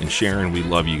listening and sharing. We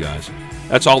love you guys.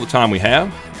 That's all the time we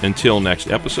have. Until next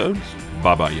episode,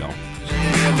 bye-bye, y'all.